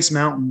Space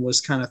Mountain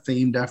was kind of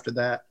themed after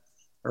that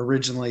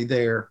originally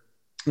there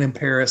in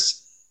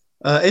Paris.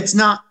 It's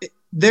not.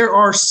 There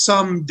are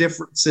some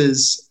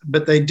differences,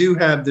 but they do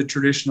have the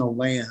traditional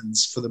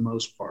lands for the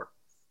most part.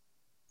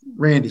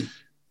 Randy.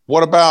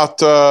 What about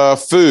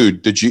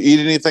food? Did you eat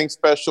anything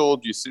special?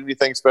 Did you see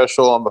anything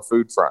special on the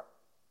food front?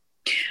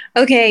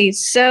 Okay,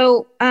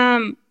 so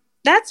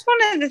that's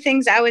one of the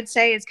things I would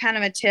say is kind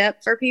of a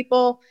tip for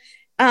people.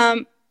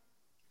 I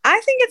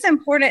think it's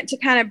important to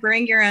kind of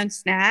bring your own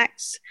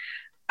snacks.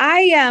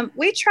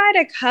 We tried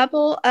a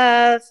couple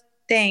of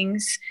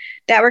things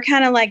that were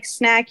kind of like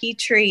snacky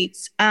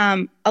treats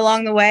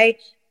along the way,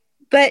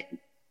 but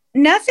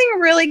nothing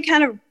really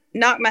kind of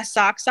knocked my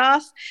socks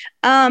off.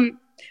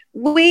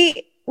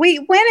 We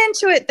went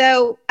into it,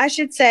 though, I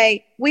should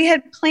say, we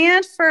had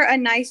planned for a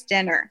nice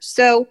dinner.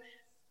 So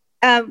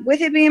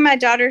with it being my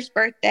daughter's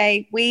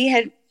birthday,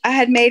 I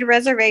had made a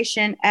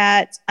reservation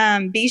at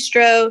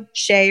Bistro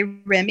Chez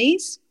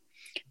Remy's,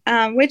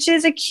 which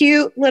is a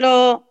cute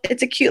little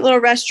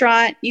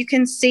restaurant. You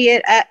can see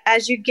it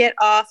as you get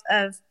off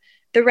of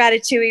the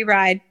Ratatouille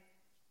ride.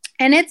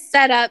 And it's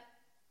set up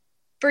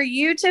for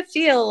you to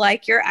feel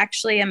like you're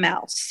actually a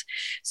mouse.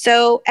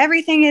 So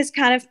everything is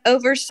kind of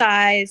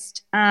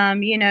oversized.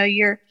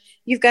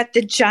 You've got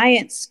the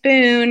giant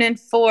spoon and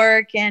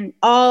fork and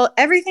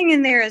everything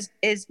in there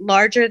is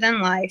larger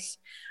than life.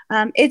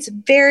 It's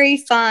very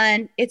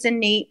fun. It's a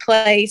neat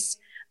place.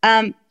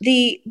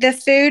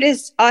 The food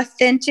is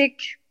authentic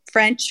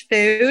French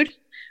food,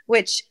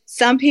 which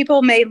some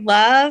people may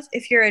love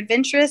if you're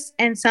adventurous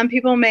and some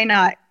people may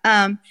not.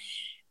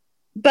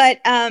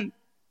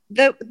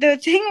 The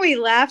thing we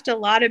laughed a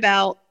lot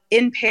about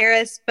in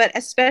Paris, but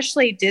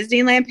especially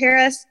Disneyland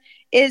Paris,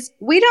 is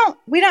we're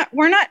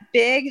not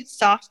big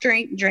soft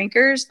drink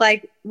drinkers.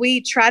 Like,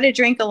 we try to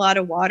drink a lot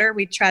of water.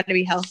 We try to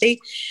be healthy,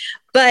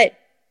 but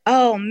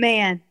oh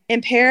man,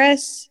 in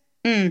Paris,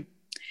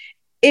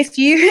 if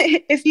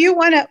you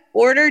want to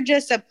order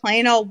just a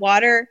plain old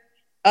water,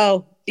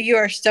 oh, you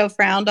are so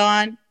frowned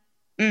on.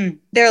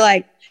 They're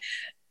like,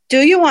 do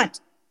you want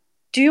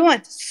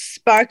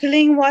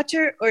sparkling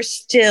water or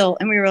still?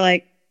 And we were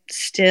like,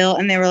 still.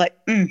 And they were like,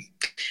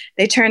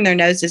 they turned their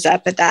noses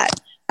up at that.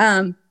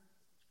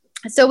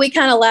 So we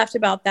kind of laughed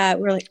about that.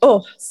 We were like,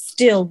 oh,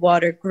 still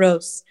water,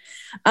 gross.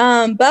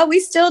 But we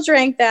still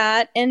drank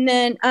that. And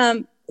then,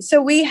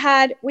 so we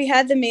had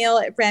the meal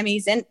at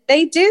Remy's, and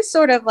they do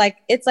sort of like,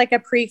 it's like a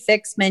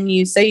prefix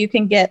menu. So you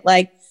can get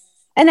like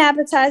an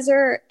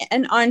appetizer,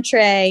 an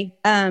entree,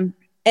 and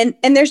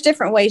there's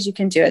different ways you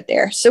can do it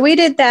there. So we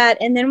did that.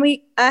 And then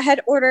I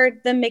had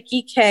ordered the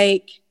Mickey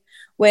cake,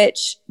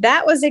 which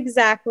that was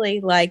exactly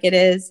like it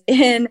is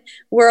in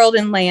World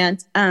and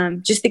Land.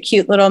 Just the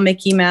cute little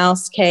Mickey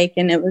Mouse cake.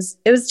 And it was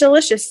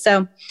delicious.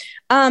 So,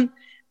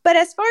 but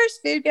as far as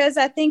food goes,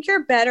 I think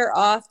you're better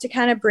off to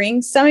kind of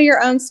bring some of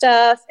your own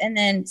stuff and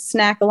then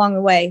snack along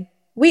the way.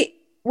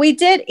 We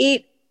did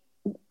eat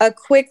a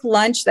quick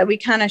lunch that we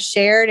kind of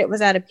shared. It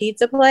was at a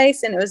pizza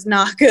place and it was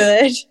not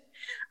good.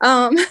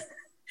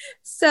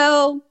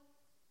 So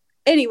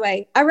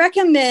anyway, I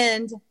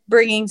recommend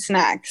bringing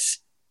snacks.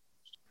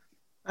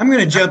 I'm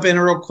going to jump in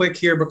real quick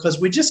here because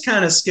we just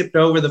kind of skipped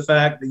over the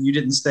fact that you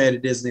didn't stay at a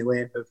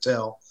Disneyland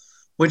hotel,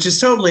 which is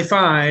totally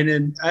fine.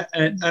 And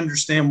I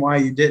understand why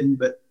you didn't,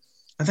 but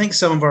I think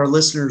some of our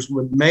listeners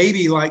would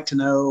maybe like to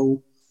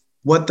know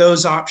what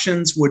those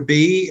options would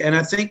be. And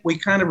I think we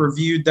kind of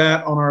reviewed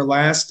that on our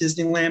last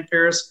Disneyland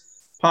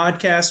Paris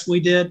podcast we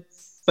did.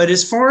 But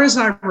as far as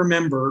I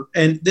remember,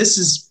 and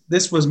this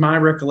was my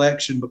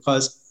recollection,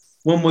 because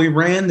when we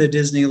ran the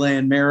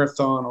Disneyland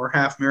marathon or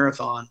half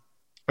marathon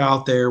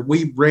out there,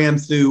 we ran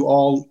through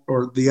all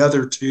or the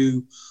other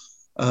two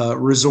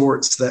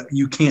resorts that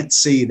you can't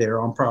see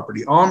there on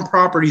property. On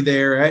property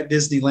there at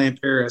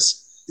Disneyland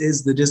Paris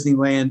is the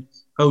Disneyland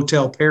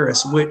Hotel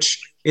Paris,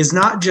 which is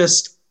not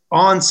just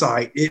on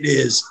site, it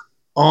is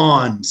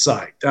on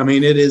site. I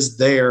mean, it is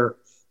there.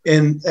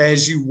 And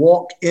as you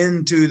walk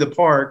into the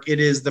park,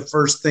 it is the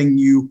first thing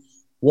you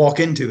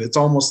walk into. It's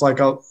almost like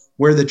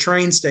where the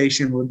train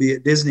station would be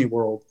at Disney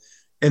World.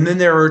 And then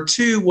there are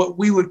two, what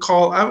we would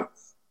call,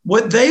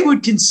 what they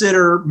would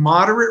consider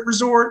moderate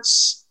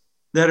resorts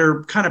that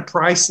are kind of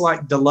priced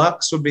like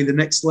deluxe would be the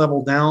next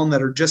level down,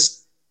 that are just,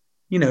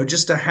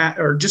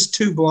 or just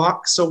 2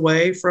 blocks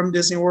away from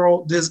Disney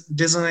World,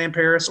 Disneyland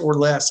Paris, or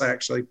less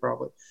actually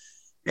probably.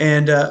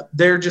 And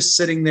they're just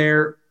sitting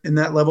there in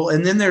that level.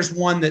 And then there's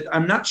one that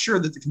I'm not sure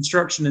that the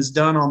construction is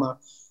done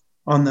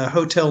on the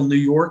Hotel New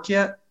York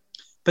yet,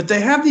 but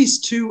they have these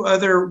 2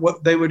 other,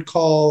 what they would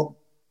call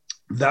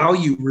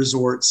value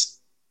resorts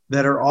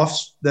that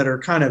are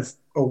kind of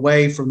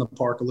away from the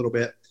park a little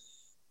bit.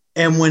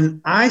 And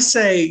when I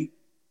say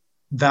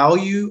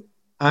value,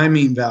 I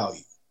mean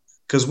value,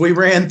 because we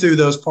ran through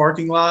those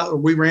parking lots, or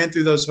we ran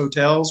through those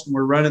hotels when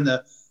we're running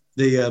the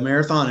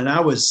marathon, and I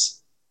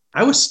was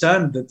I was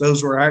stunned that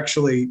those were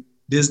actually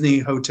Disney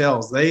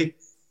hotels.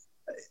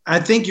 I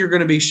think you're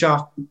going to be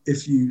shocked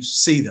if you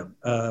see them.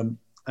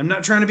 I'm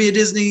not trying to be a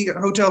Disney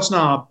hotel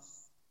snob.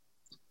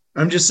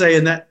 I'm just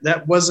saying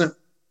that wasn't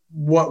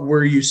what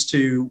we're used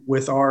to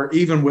with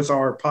even with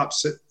our Pop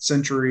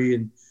Century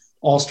and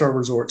All-Star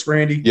Resorts.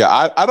 Randy?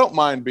 Yeah, I don't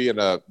mind being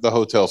the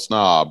hotel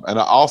snob. And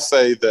I'll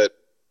say that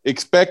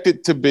expect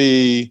it to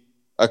be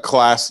a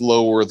class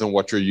lower than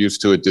what you're used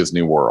to at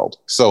Disney World.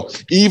 So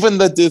even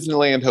the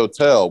Disneyland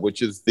Hotel,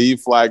 which is the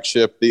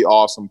flagship, the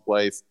awesome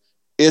place,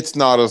 it's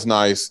not as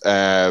nice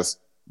as,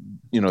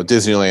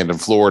 Disneyland in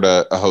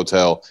Florida, a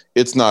hotel.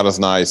 It's not as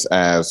nice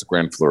as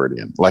Grand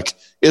Floridian. Like,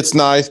 it's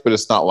nice, but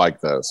it's not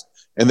like those.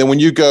 And then when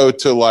you go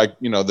to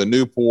the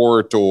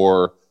Newport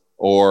or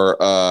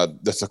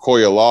the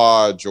Sequoia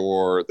Lodge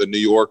or the New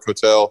York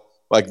Hotel,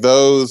 like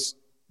those,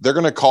 they're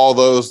going to call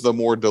those the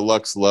more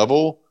deluxe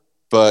level.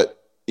 But,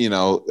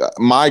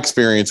 my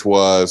experience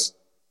was,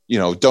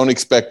 don't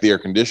expect the air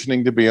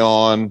conditioning to be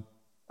on.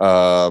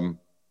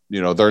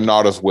 They're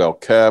not as well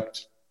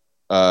kept.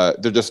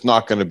 They're just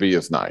not going to be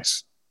as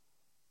nice.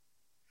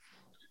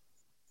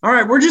 All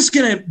right, we're just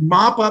going to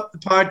mop up the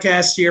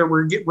podcast here.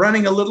 We're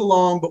running a little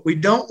long, but we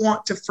don't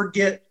want to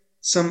forget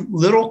some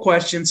little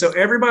questions. So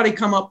everybody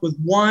come up with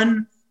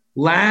one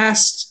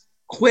last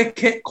quick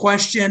hit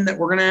question that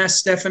we're going to ask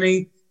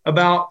Stephanie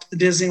about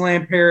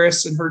Disneyland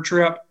Paris and her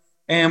trip.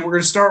 And we're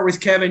going to start with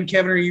Kevin.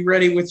 Kevin, are you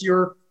ready with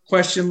your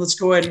question? Let's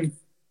go ahead and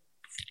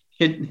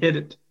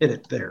hit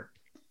it there.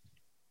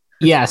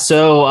 Yeah.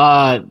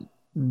 So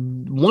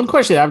one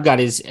question that I've got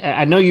is,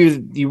 I know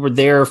you were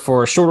there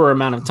for a shorter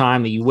amount of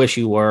time that you wish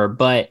you were,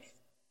 but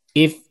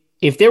if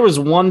there was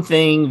one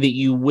thing that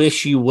you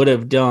wish you would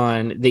have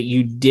done that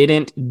you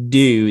didn't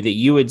do, that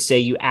you would say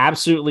you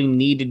absolutely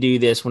need to do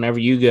this whenever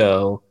you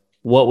go,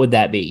 what would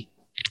that be?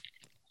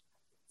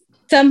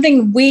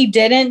 Something we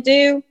didn't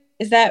do?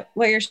 Is that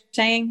what you're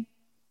saying?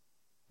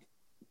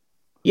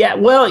 Yeah,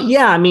 well,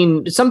 yeah. I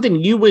mean,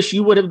 something you wish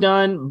you would have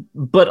done,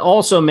 but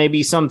also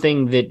maybe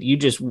something that you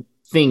just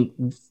think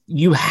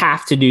you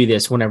have to do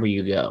this whenever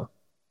you go.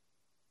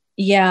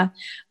 Yeah.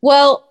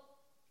 Well,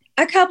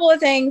 a couple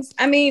of things.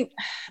 I mean,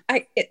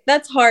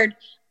 that's hard.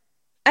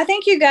 I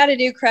think you got to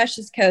do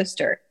Crush's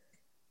Coaster.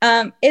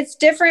 It's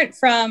different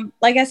from,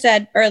 like I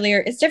said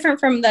earlier, it's different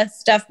from the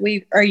stuff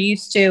we are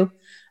used to.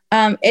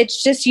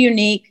 It's just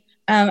unique.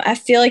 I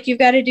feel like you've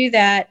got to do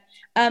that.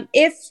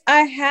 If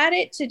I had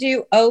it to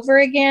do over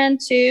again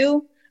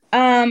too,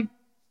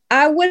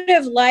 I would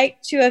have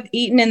liked to have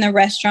eaten in the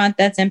restaurant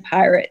that's in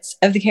Pirates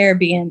of the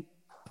Caribbean.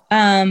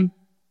 The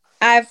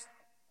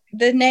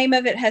name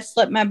of it has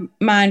slipped my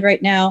mind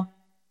right now.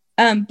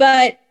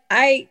 But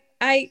I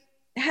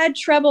had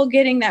trouble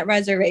getting that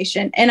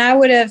reservation, and I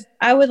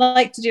would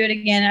like to do it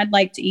again. I'd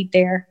like to eat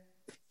there.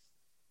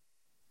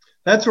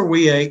 That's where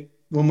we ate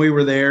when we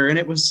were there, and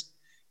it was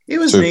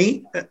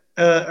neat.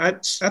 I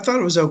thought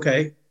it was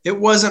okay. It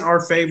wasn't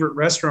our favorite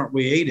restaurant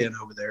we ate in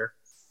over there,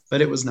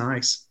 but it was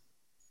nice.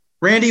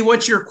 Randy,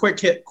 what's your quick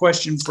hit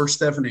question for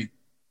Stephanie?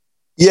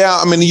 Yeah,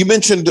 I mean, you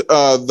mentioned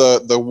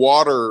the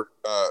water,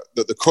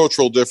 the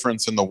cultural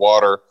difference in the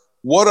water.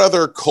 What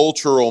other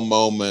cultural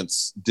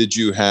moments did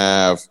you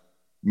have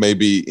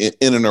maybe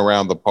in and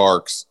around the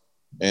parks,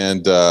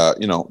 and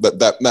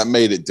that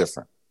made it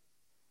different?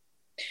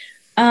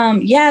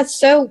 Yeah.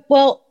 So,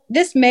 well,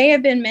 this may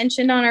have been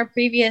mentioned on our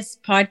previous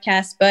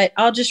podcast, but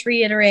I'll just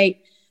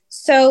reiterate.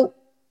 So,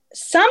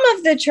 some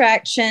of the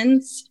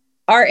attractions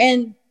are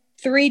in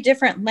 3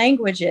 different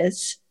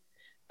languages.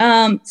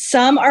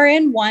 Some are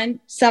in one,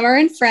 some are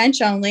in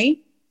French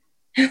only.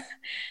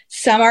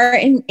 Some are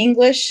in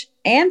English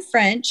and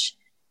French.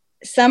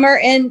 Some are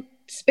in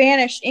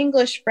Spanish,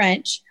 English,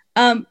 French.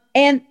 And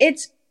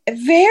it's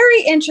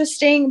very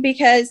interesting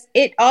because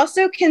it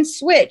also can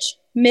switch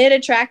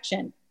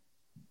mid-attraction.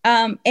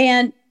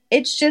 And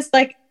it's just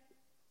like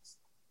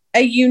a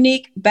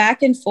unique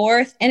back and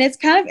forth. And it's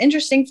kind of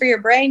interesting for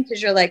your brain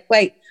because you're like,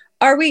 wait,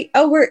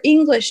 we're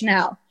English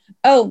now.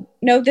 Oh,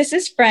 no, this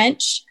is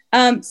French.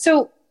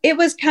 So it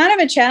was kind of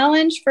a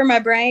challenge for my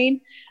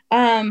brain,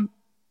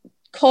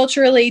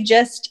 culturally,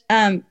 just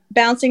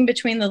bouncing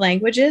between the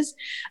languages.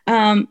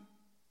 And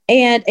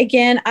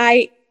again,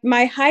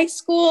 my high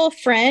school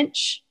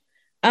French,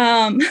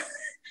 I'm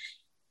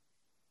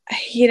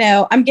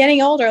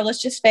getting older.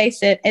 Let's just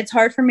face it. It's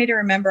hard for me to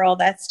remember all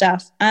that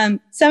stuff.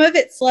 Some of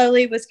it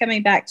slowly was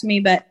coming back to me,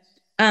 but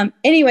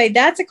anyway,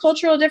 that's a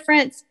cultural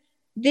difference.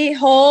 The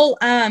whole,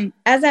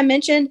 as I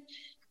mentioned,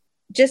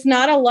 just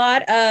not a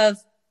lot of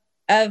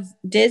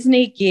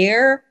Disney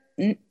gear,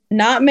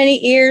 not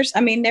many ears.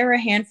 I mean, there were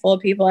a handful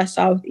of people I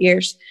saw with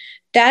ears.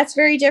 That's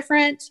very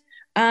different.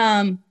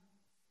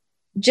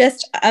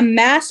 Just a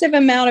massive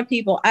amount of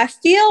people. I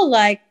feel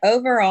like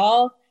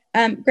overall,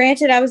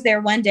 granted, I was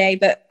there one day,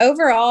 but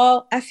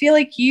overall, I feel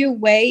like you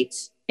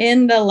wait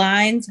in the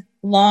lines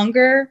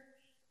longer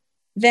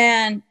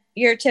than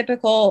your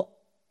typical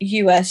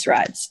US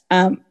rides.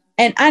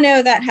 And I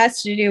know that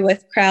has to do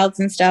with crowds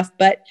and stuff,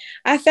 but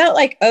I felt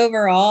like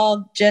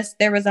overall, just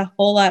there was a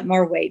whole lot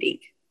more waiting.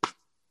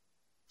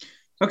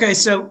 Okay,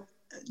 so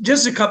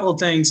just a couple of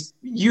things.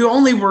 You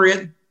only were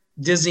at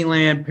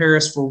Disneyland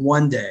Paris for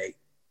one day.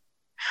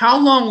 How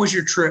long was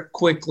your trip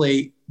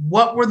quickly?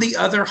 What were the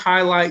other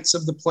highlights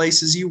of the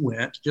places you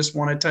went? Just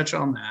want to touch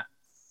on that.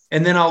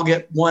 And then I'll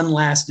get one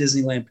last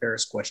Disneyland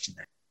Paris question.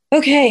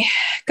 Okay,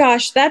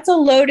 gosh, that's a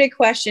loaded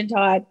question,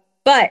 Todd.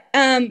 But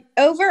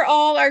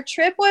overall, our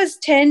trip was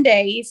 10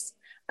 days.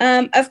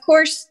 Of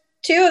course,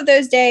 2 of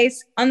those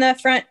days on the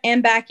front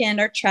and back end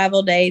are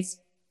travel days.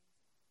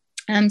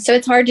 So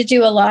it's hard to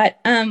do a lot.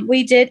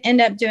 We did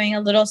end up doing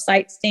a little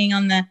sightseeing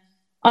on the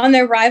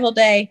arrival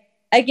day.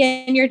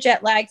 Again, you're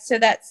jet lagged, so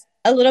that's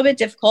a little bit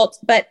difficult.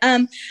 But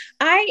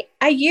I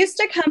used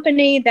a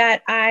company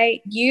that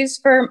I use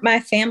for my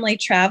family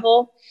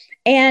travel,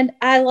 and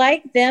I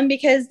like them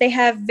because they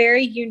have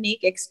very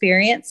unique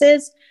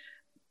experiences.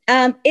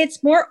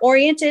 It's more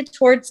oriented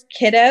towards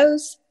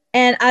kiddos,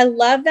 and I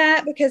love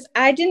that because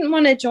I didn't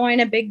want to join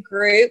a big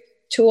group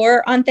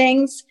tour on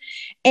things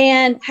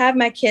and have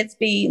my kids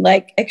be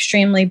like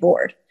extremely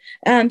bored.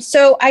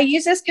 So I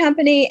use this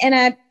company, and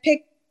I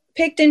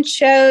picked and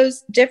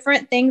chose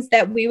different things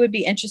that we would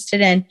be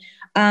interested in.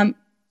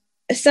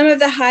 Some of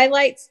the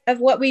highlights of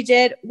what we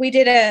did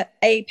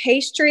a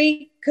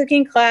pastry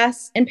cooking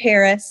class in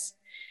Paris.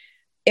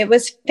 It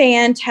was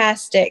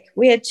fantastic.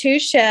 We had 2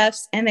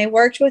 chefs, and they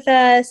worked with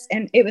us,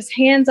 and it was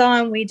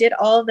hands-on. We did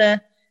all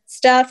the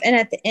stuff, and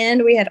at the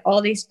end, we had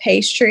all these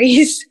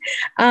pastries.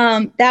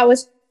 That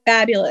was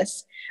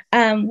fabulous.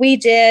 We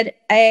did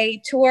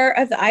a tour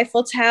of the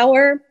Eiffel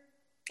Tower,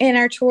 and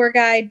our tour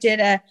guide did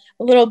a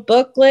little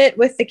booklet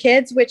with the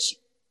kids, which,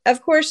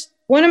 of course,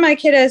 one of my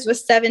kiddos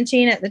was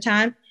 17 at the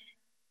time.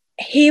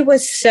 He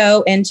was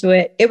so into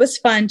it. It was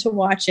fun to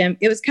watch him.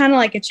 It was kind of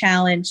like a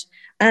challenge.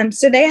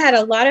 So they had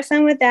a lot of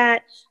fun with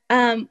that.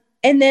 And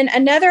then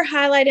another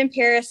highlight in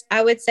Paris,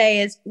 I would say,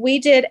 is we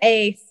did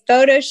a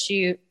photo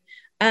shoot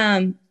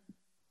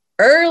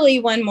early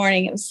one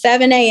morning. It was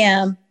 7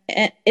 a.m.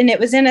 and it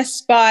was in a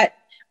spot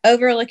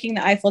overlooking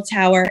the Eiffel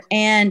Tower.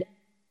 And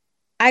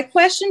I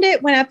questioned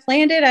it when I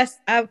planned it.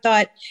 I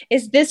thought,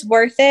 is this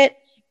worth it?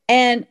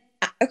 And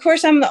of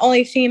course, I'm the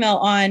only female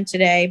on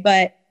today,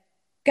 but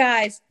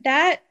guys,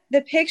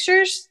 the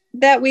pictures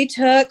that we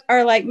took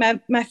are like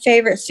my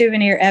favorite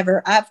souvenir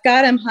ever. I've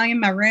got them hung in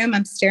my room.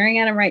 I'm staring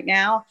at them right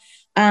now.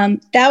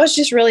 That was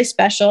just really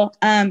special.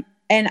 And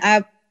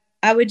I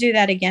would do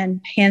that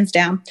again, hands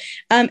down.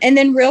 And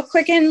then real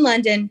quick in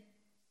London,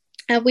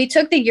 we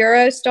took the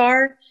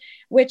Eurostar,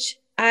 which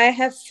I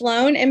have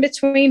flown in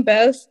between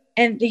both.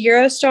 And the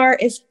Eurostar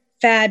is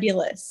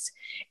fabulous.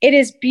 It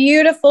is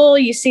beautiful.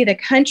 You see the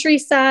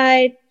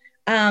countryside.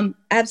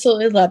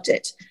 Absolutely loved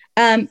it.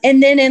 And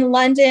then in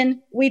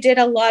London, we did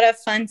a lot of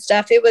fun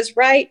stuff. It was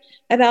right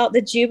about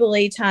the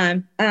Jubilee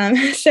time.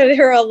 So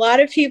there were a lot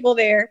of people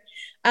there.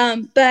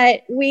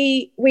 But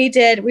we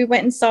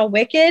went and saw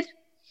Wicked.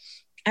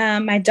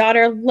 My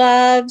daughter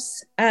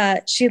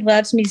she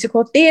loves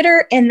musical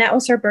theater, and that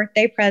was her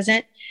birthday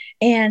present.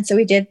 And so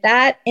we did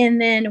that.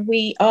 And then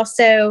we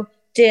also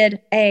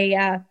did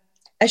a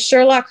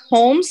Sherlock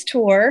Holmes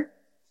tour,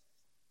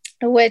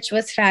 which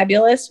was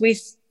fabulous. We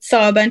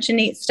saw a bunch of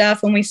neat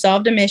stuff when we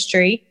solved a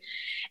mystery.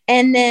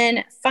 And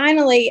then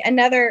finally,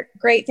 another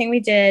great thing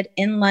we did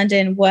in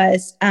London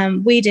was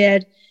we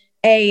did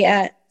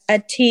a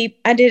tea.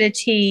 I did a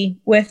tea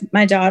with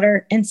my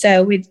daughter. And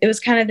so it was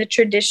kind of the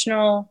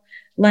traditional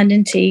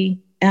London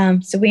tea.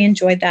 So we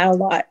enjoyed that a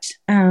lot.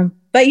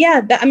 But yeah,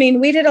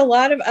 we did a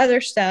lot of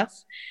other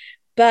stuff,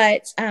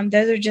 but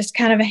those are just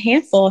kind of a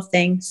handful of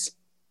things.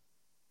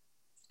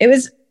 It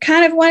was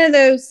kind of one of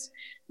those,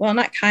 well,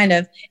 not kind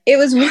of, it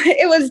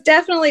was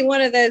definitely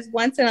one of those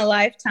once in a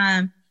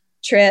lifetime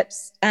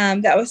trips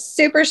that was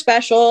super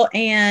special.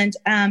 And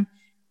I'm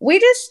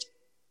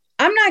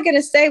not going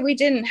to say we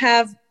didn't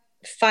have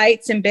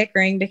fights and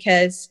bickering,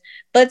 because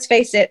let's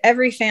face it,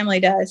 every family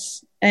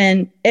does.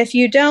 And if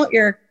you don't,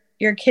 you're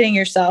kidding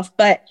yourself.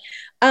 But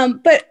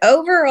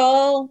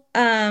overall,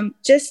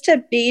 just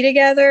to be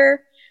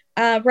together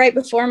right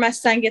before my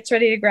son gets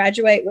ready to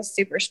graduate was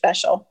super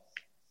special.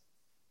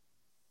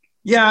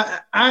 Yeah,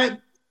 I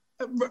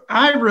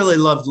really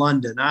loved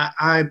London.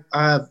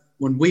 I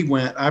when we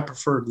went, I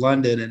preferred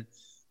London, and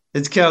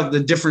it's kind of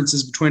the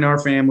differences between our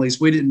families.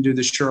 We didn't do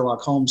the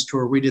Sherlock Holmes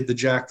tour. We did the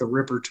Jack the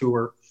Ripper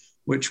tour,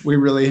 which we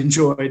really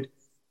enjoyed.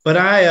 But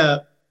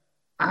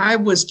I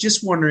was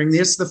just wondering,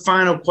 this is the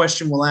final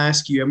question we'll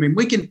ask you. I mean,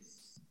 we can,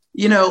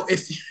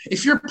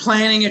 if you're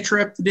planning a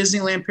trip to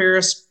Disneyland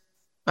Paris,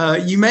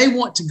 you may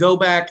want to go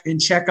back and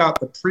check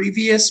out the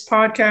previous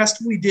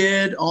podcast we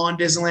did on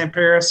Disneyland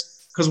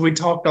Paris, because we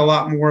talked a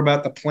lot more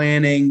about the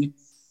planning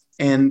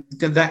and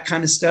that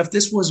kind of stuff.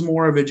 This was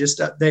more of it just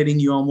updating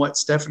you on what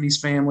Stephanie's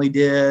family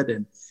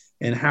did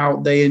and how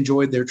they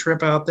enjoyed their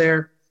trip out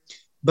there.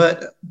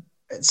 But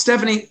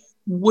Stephanie,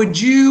 would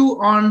you,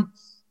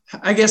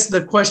 I guess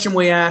the question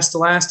we asked the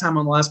last time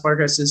on the last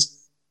podcast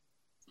is,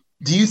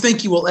 do you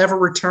think you will ever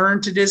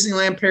return to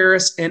Disneyland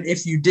Paris? And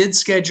if you did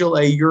schedule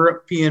a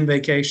European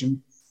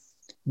vacation,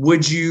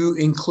 would you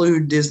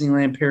include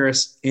Disneyland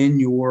Paris in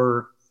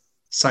your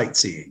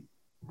sightseeing?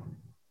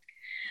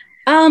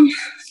 Um,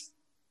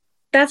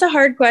 that's a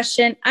hard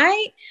question.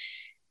 I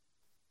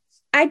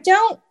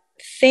don't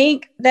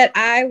think that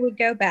I would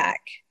go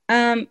back.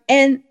 And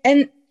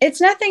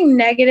it's nothing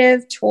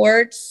negative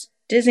towards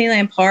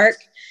Disneyland Park,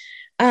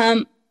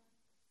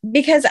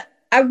 because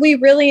we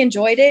really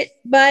enjoyed it.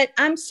 But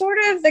I'm sort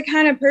of the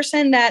kind of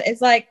person that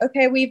is like,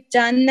 okay, we've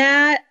done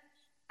that.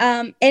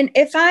 And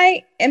if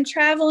I am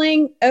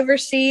traveling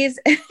overseas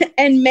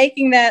and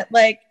making that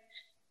like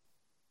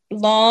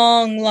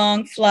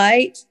long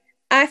flight,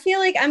 I feel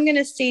like I'm going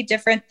to see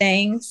different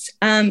things.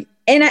 And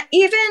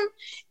even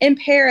in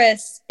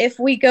Paris, if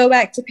we go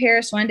back to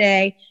Paris one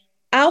day,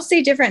 I'll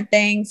see different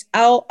things.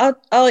 I'll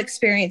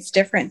experience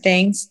different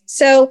things.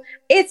 So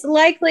it's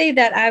likely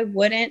that I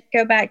wouldn't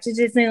go back to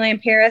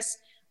Disneyland Paris.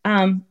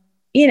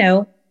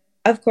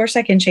 Of course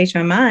I can change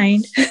my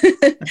mind,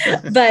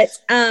 but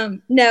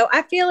no,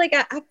 I feel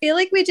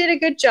like we did a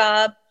good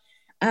job.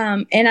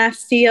 And I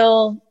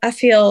feel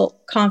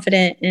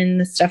confident in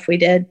the stuff we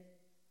did.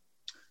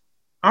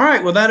 All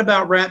right. Well, that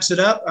about wraps it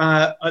up.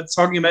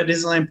 Talking about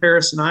Disneyland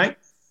Paris tonight.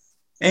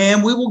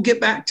 And we will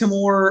get back to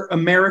more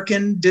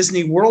American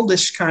Disney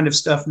World-ish kind of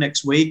stuff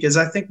next week, as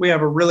I think we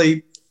have a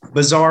really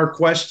bizarre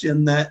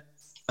question that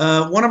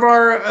one of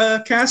our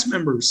cast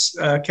members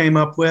came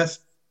up with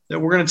that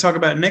we're going to talk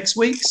about next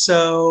week.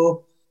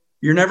 So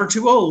you're never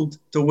too old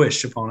to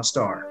wish upon a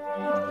star.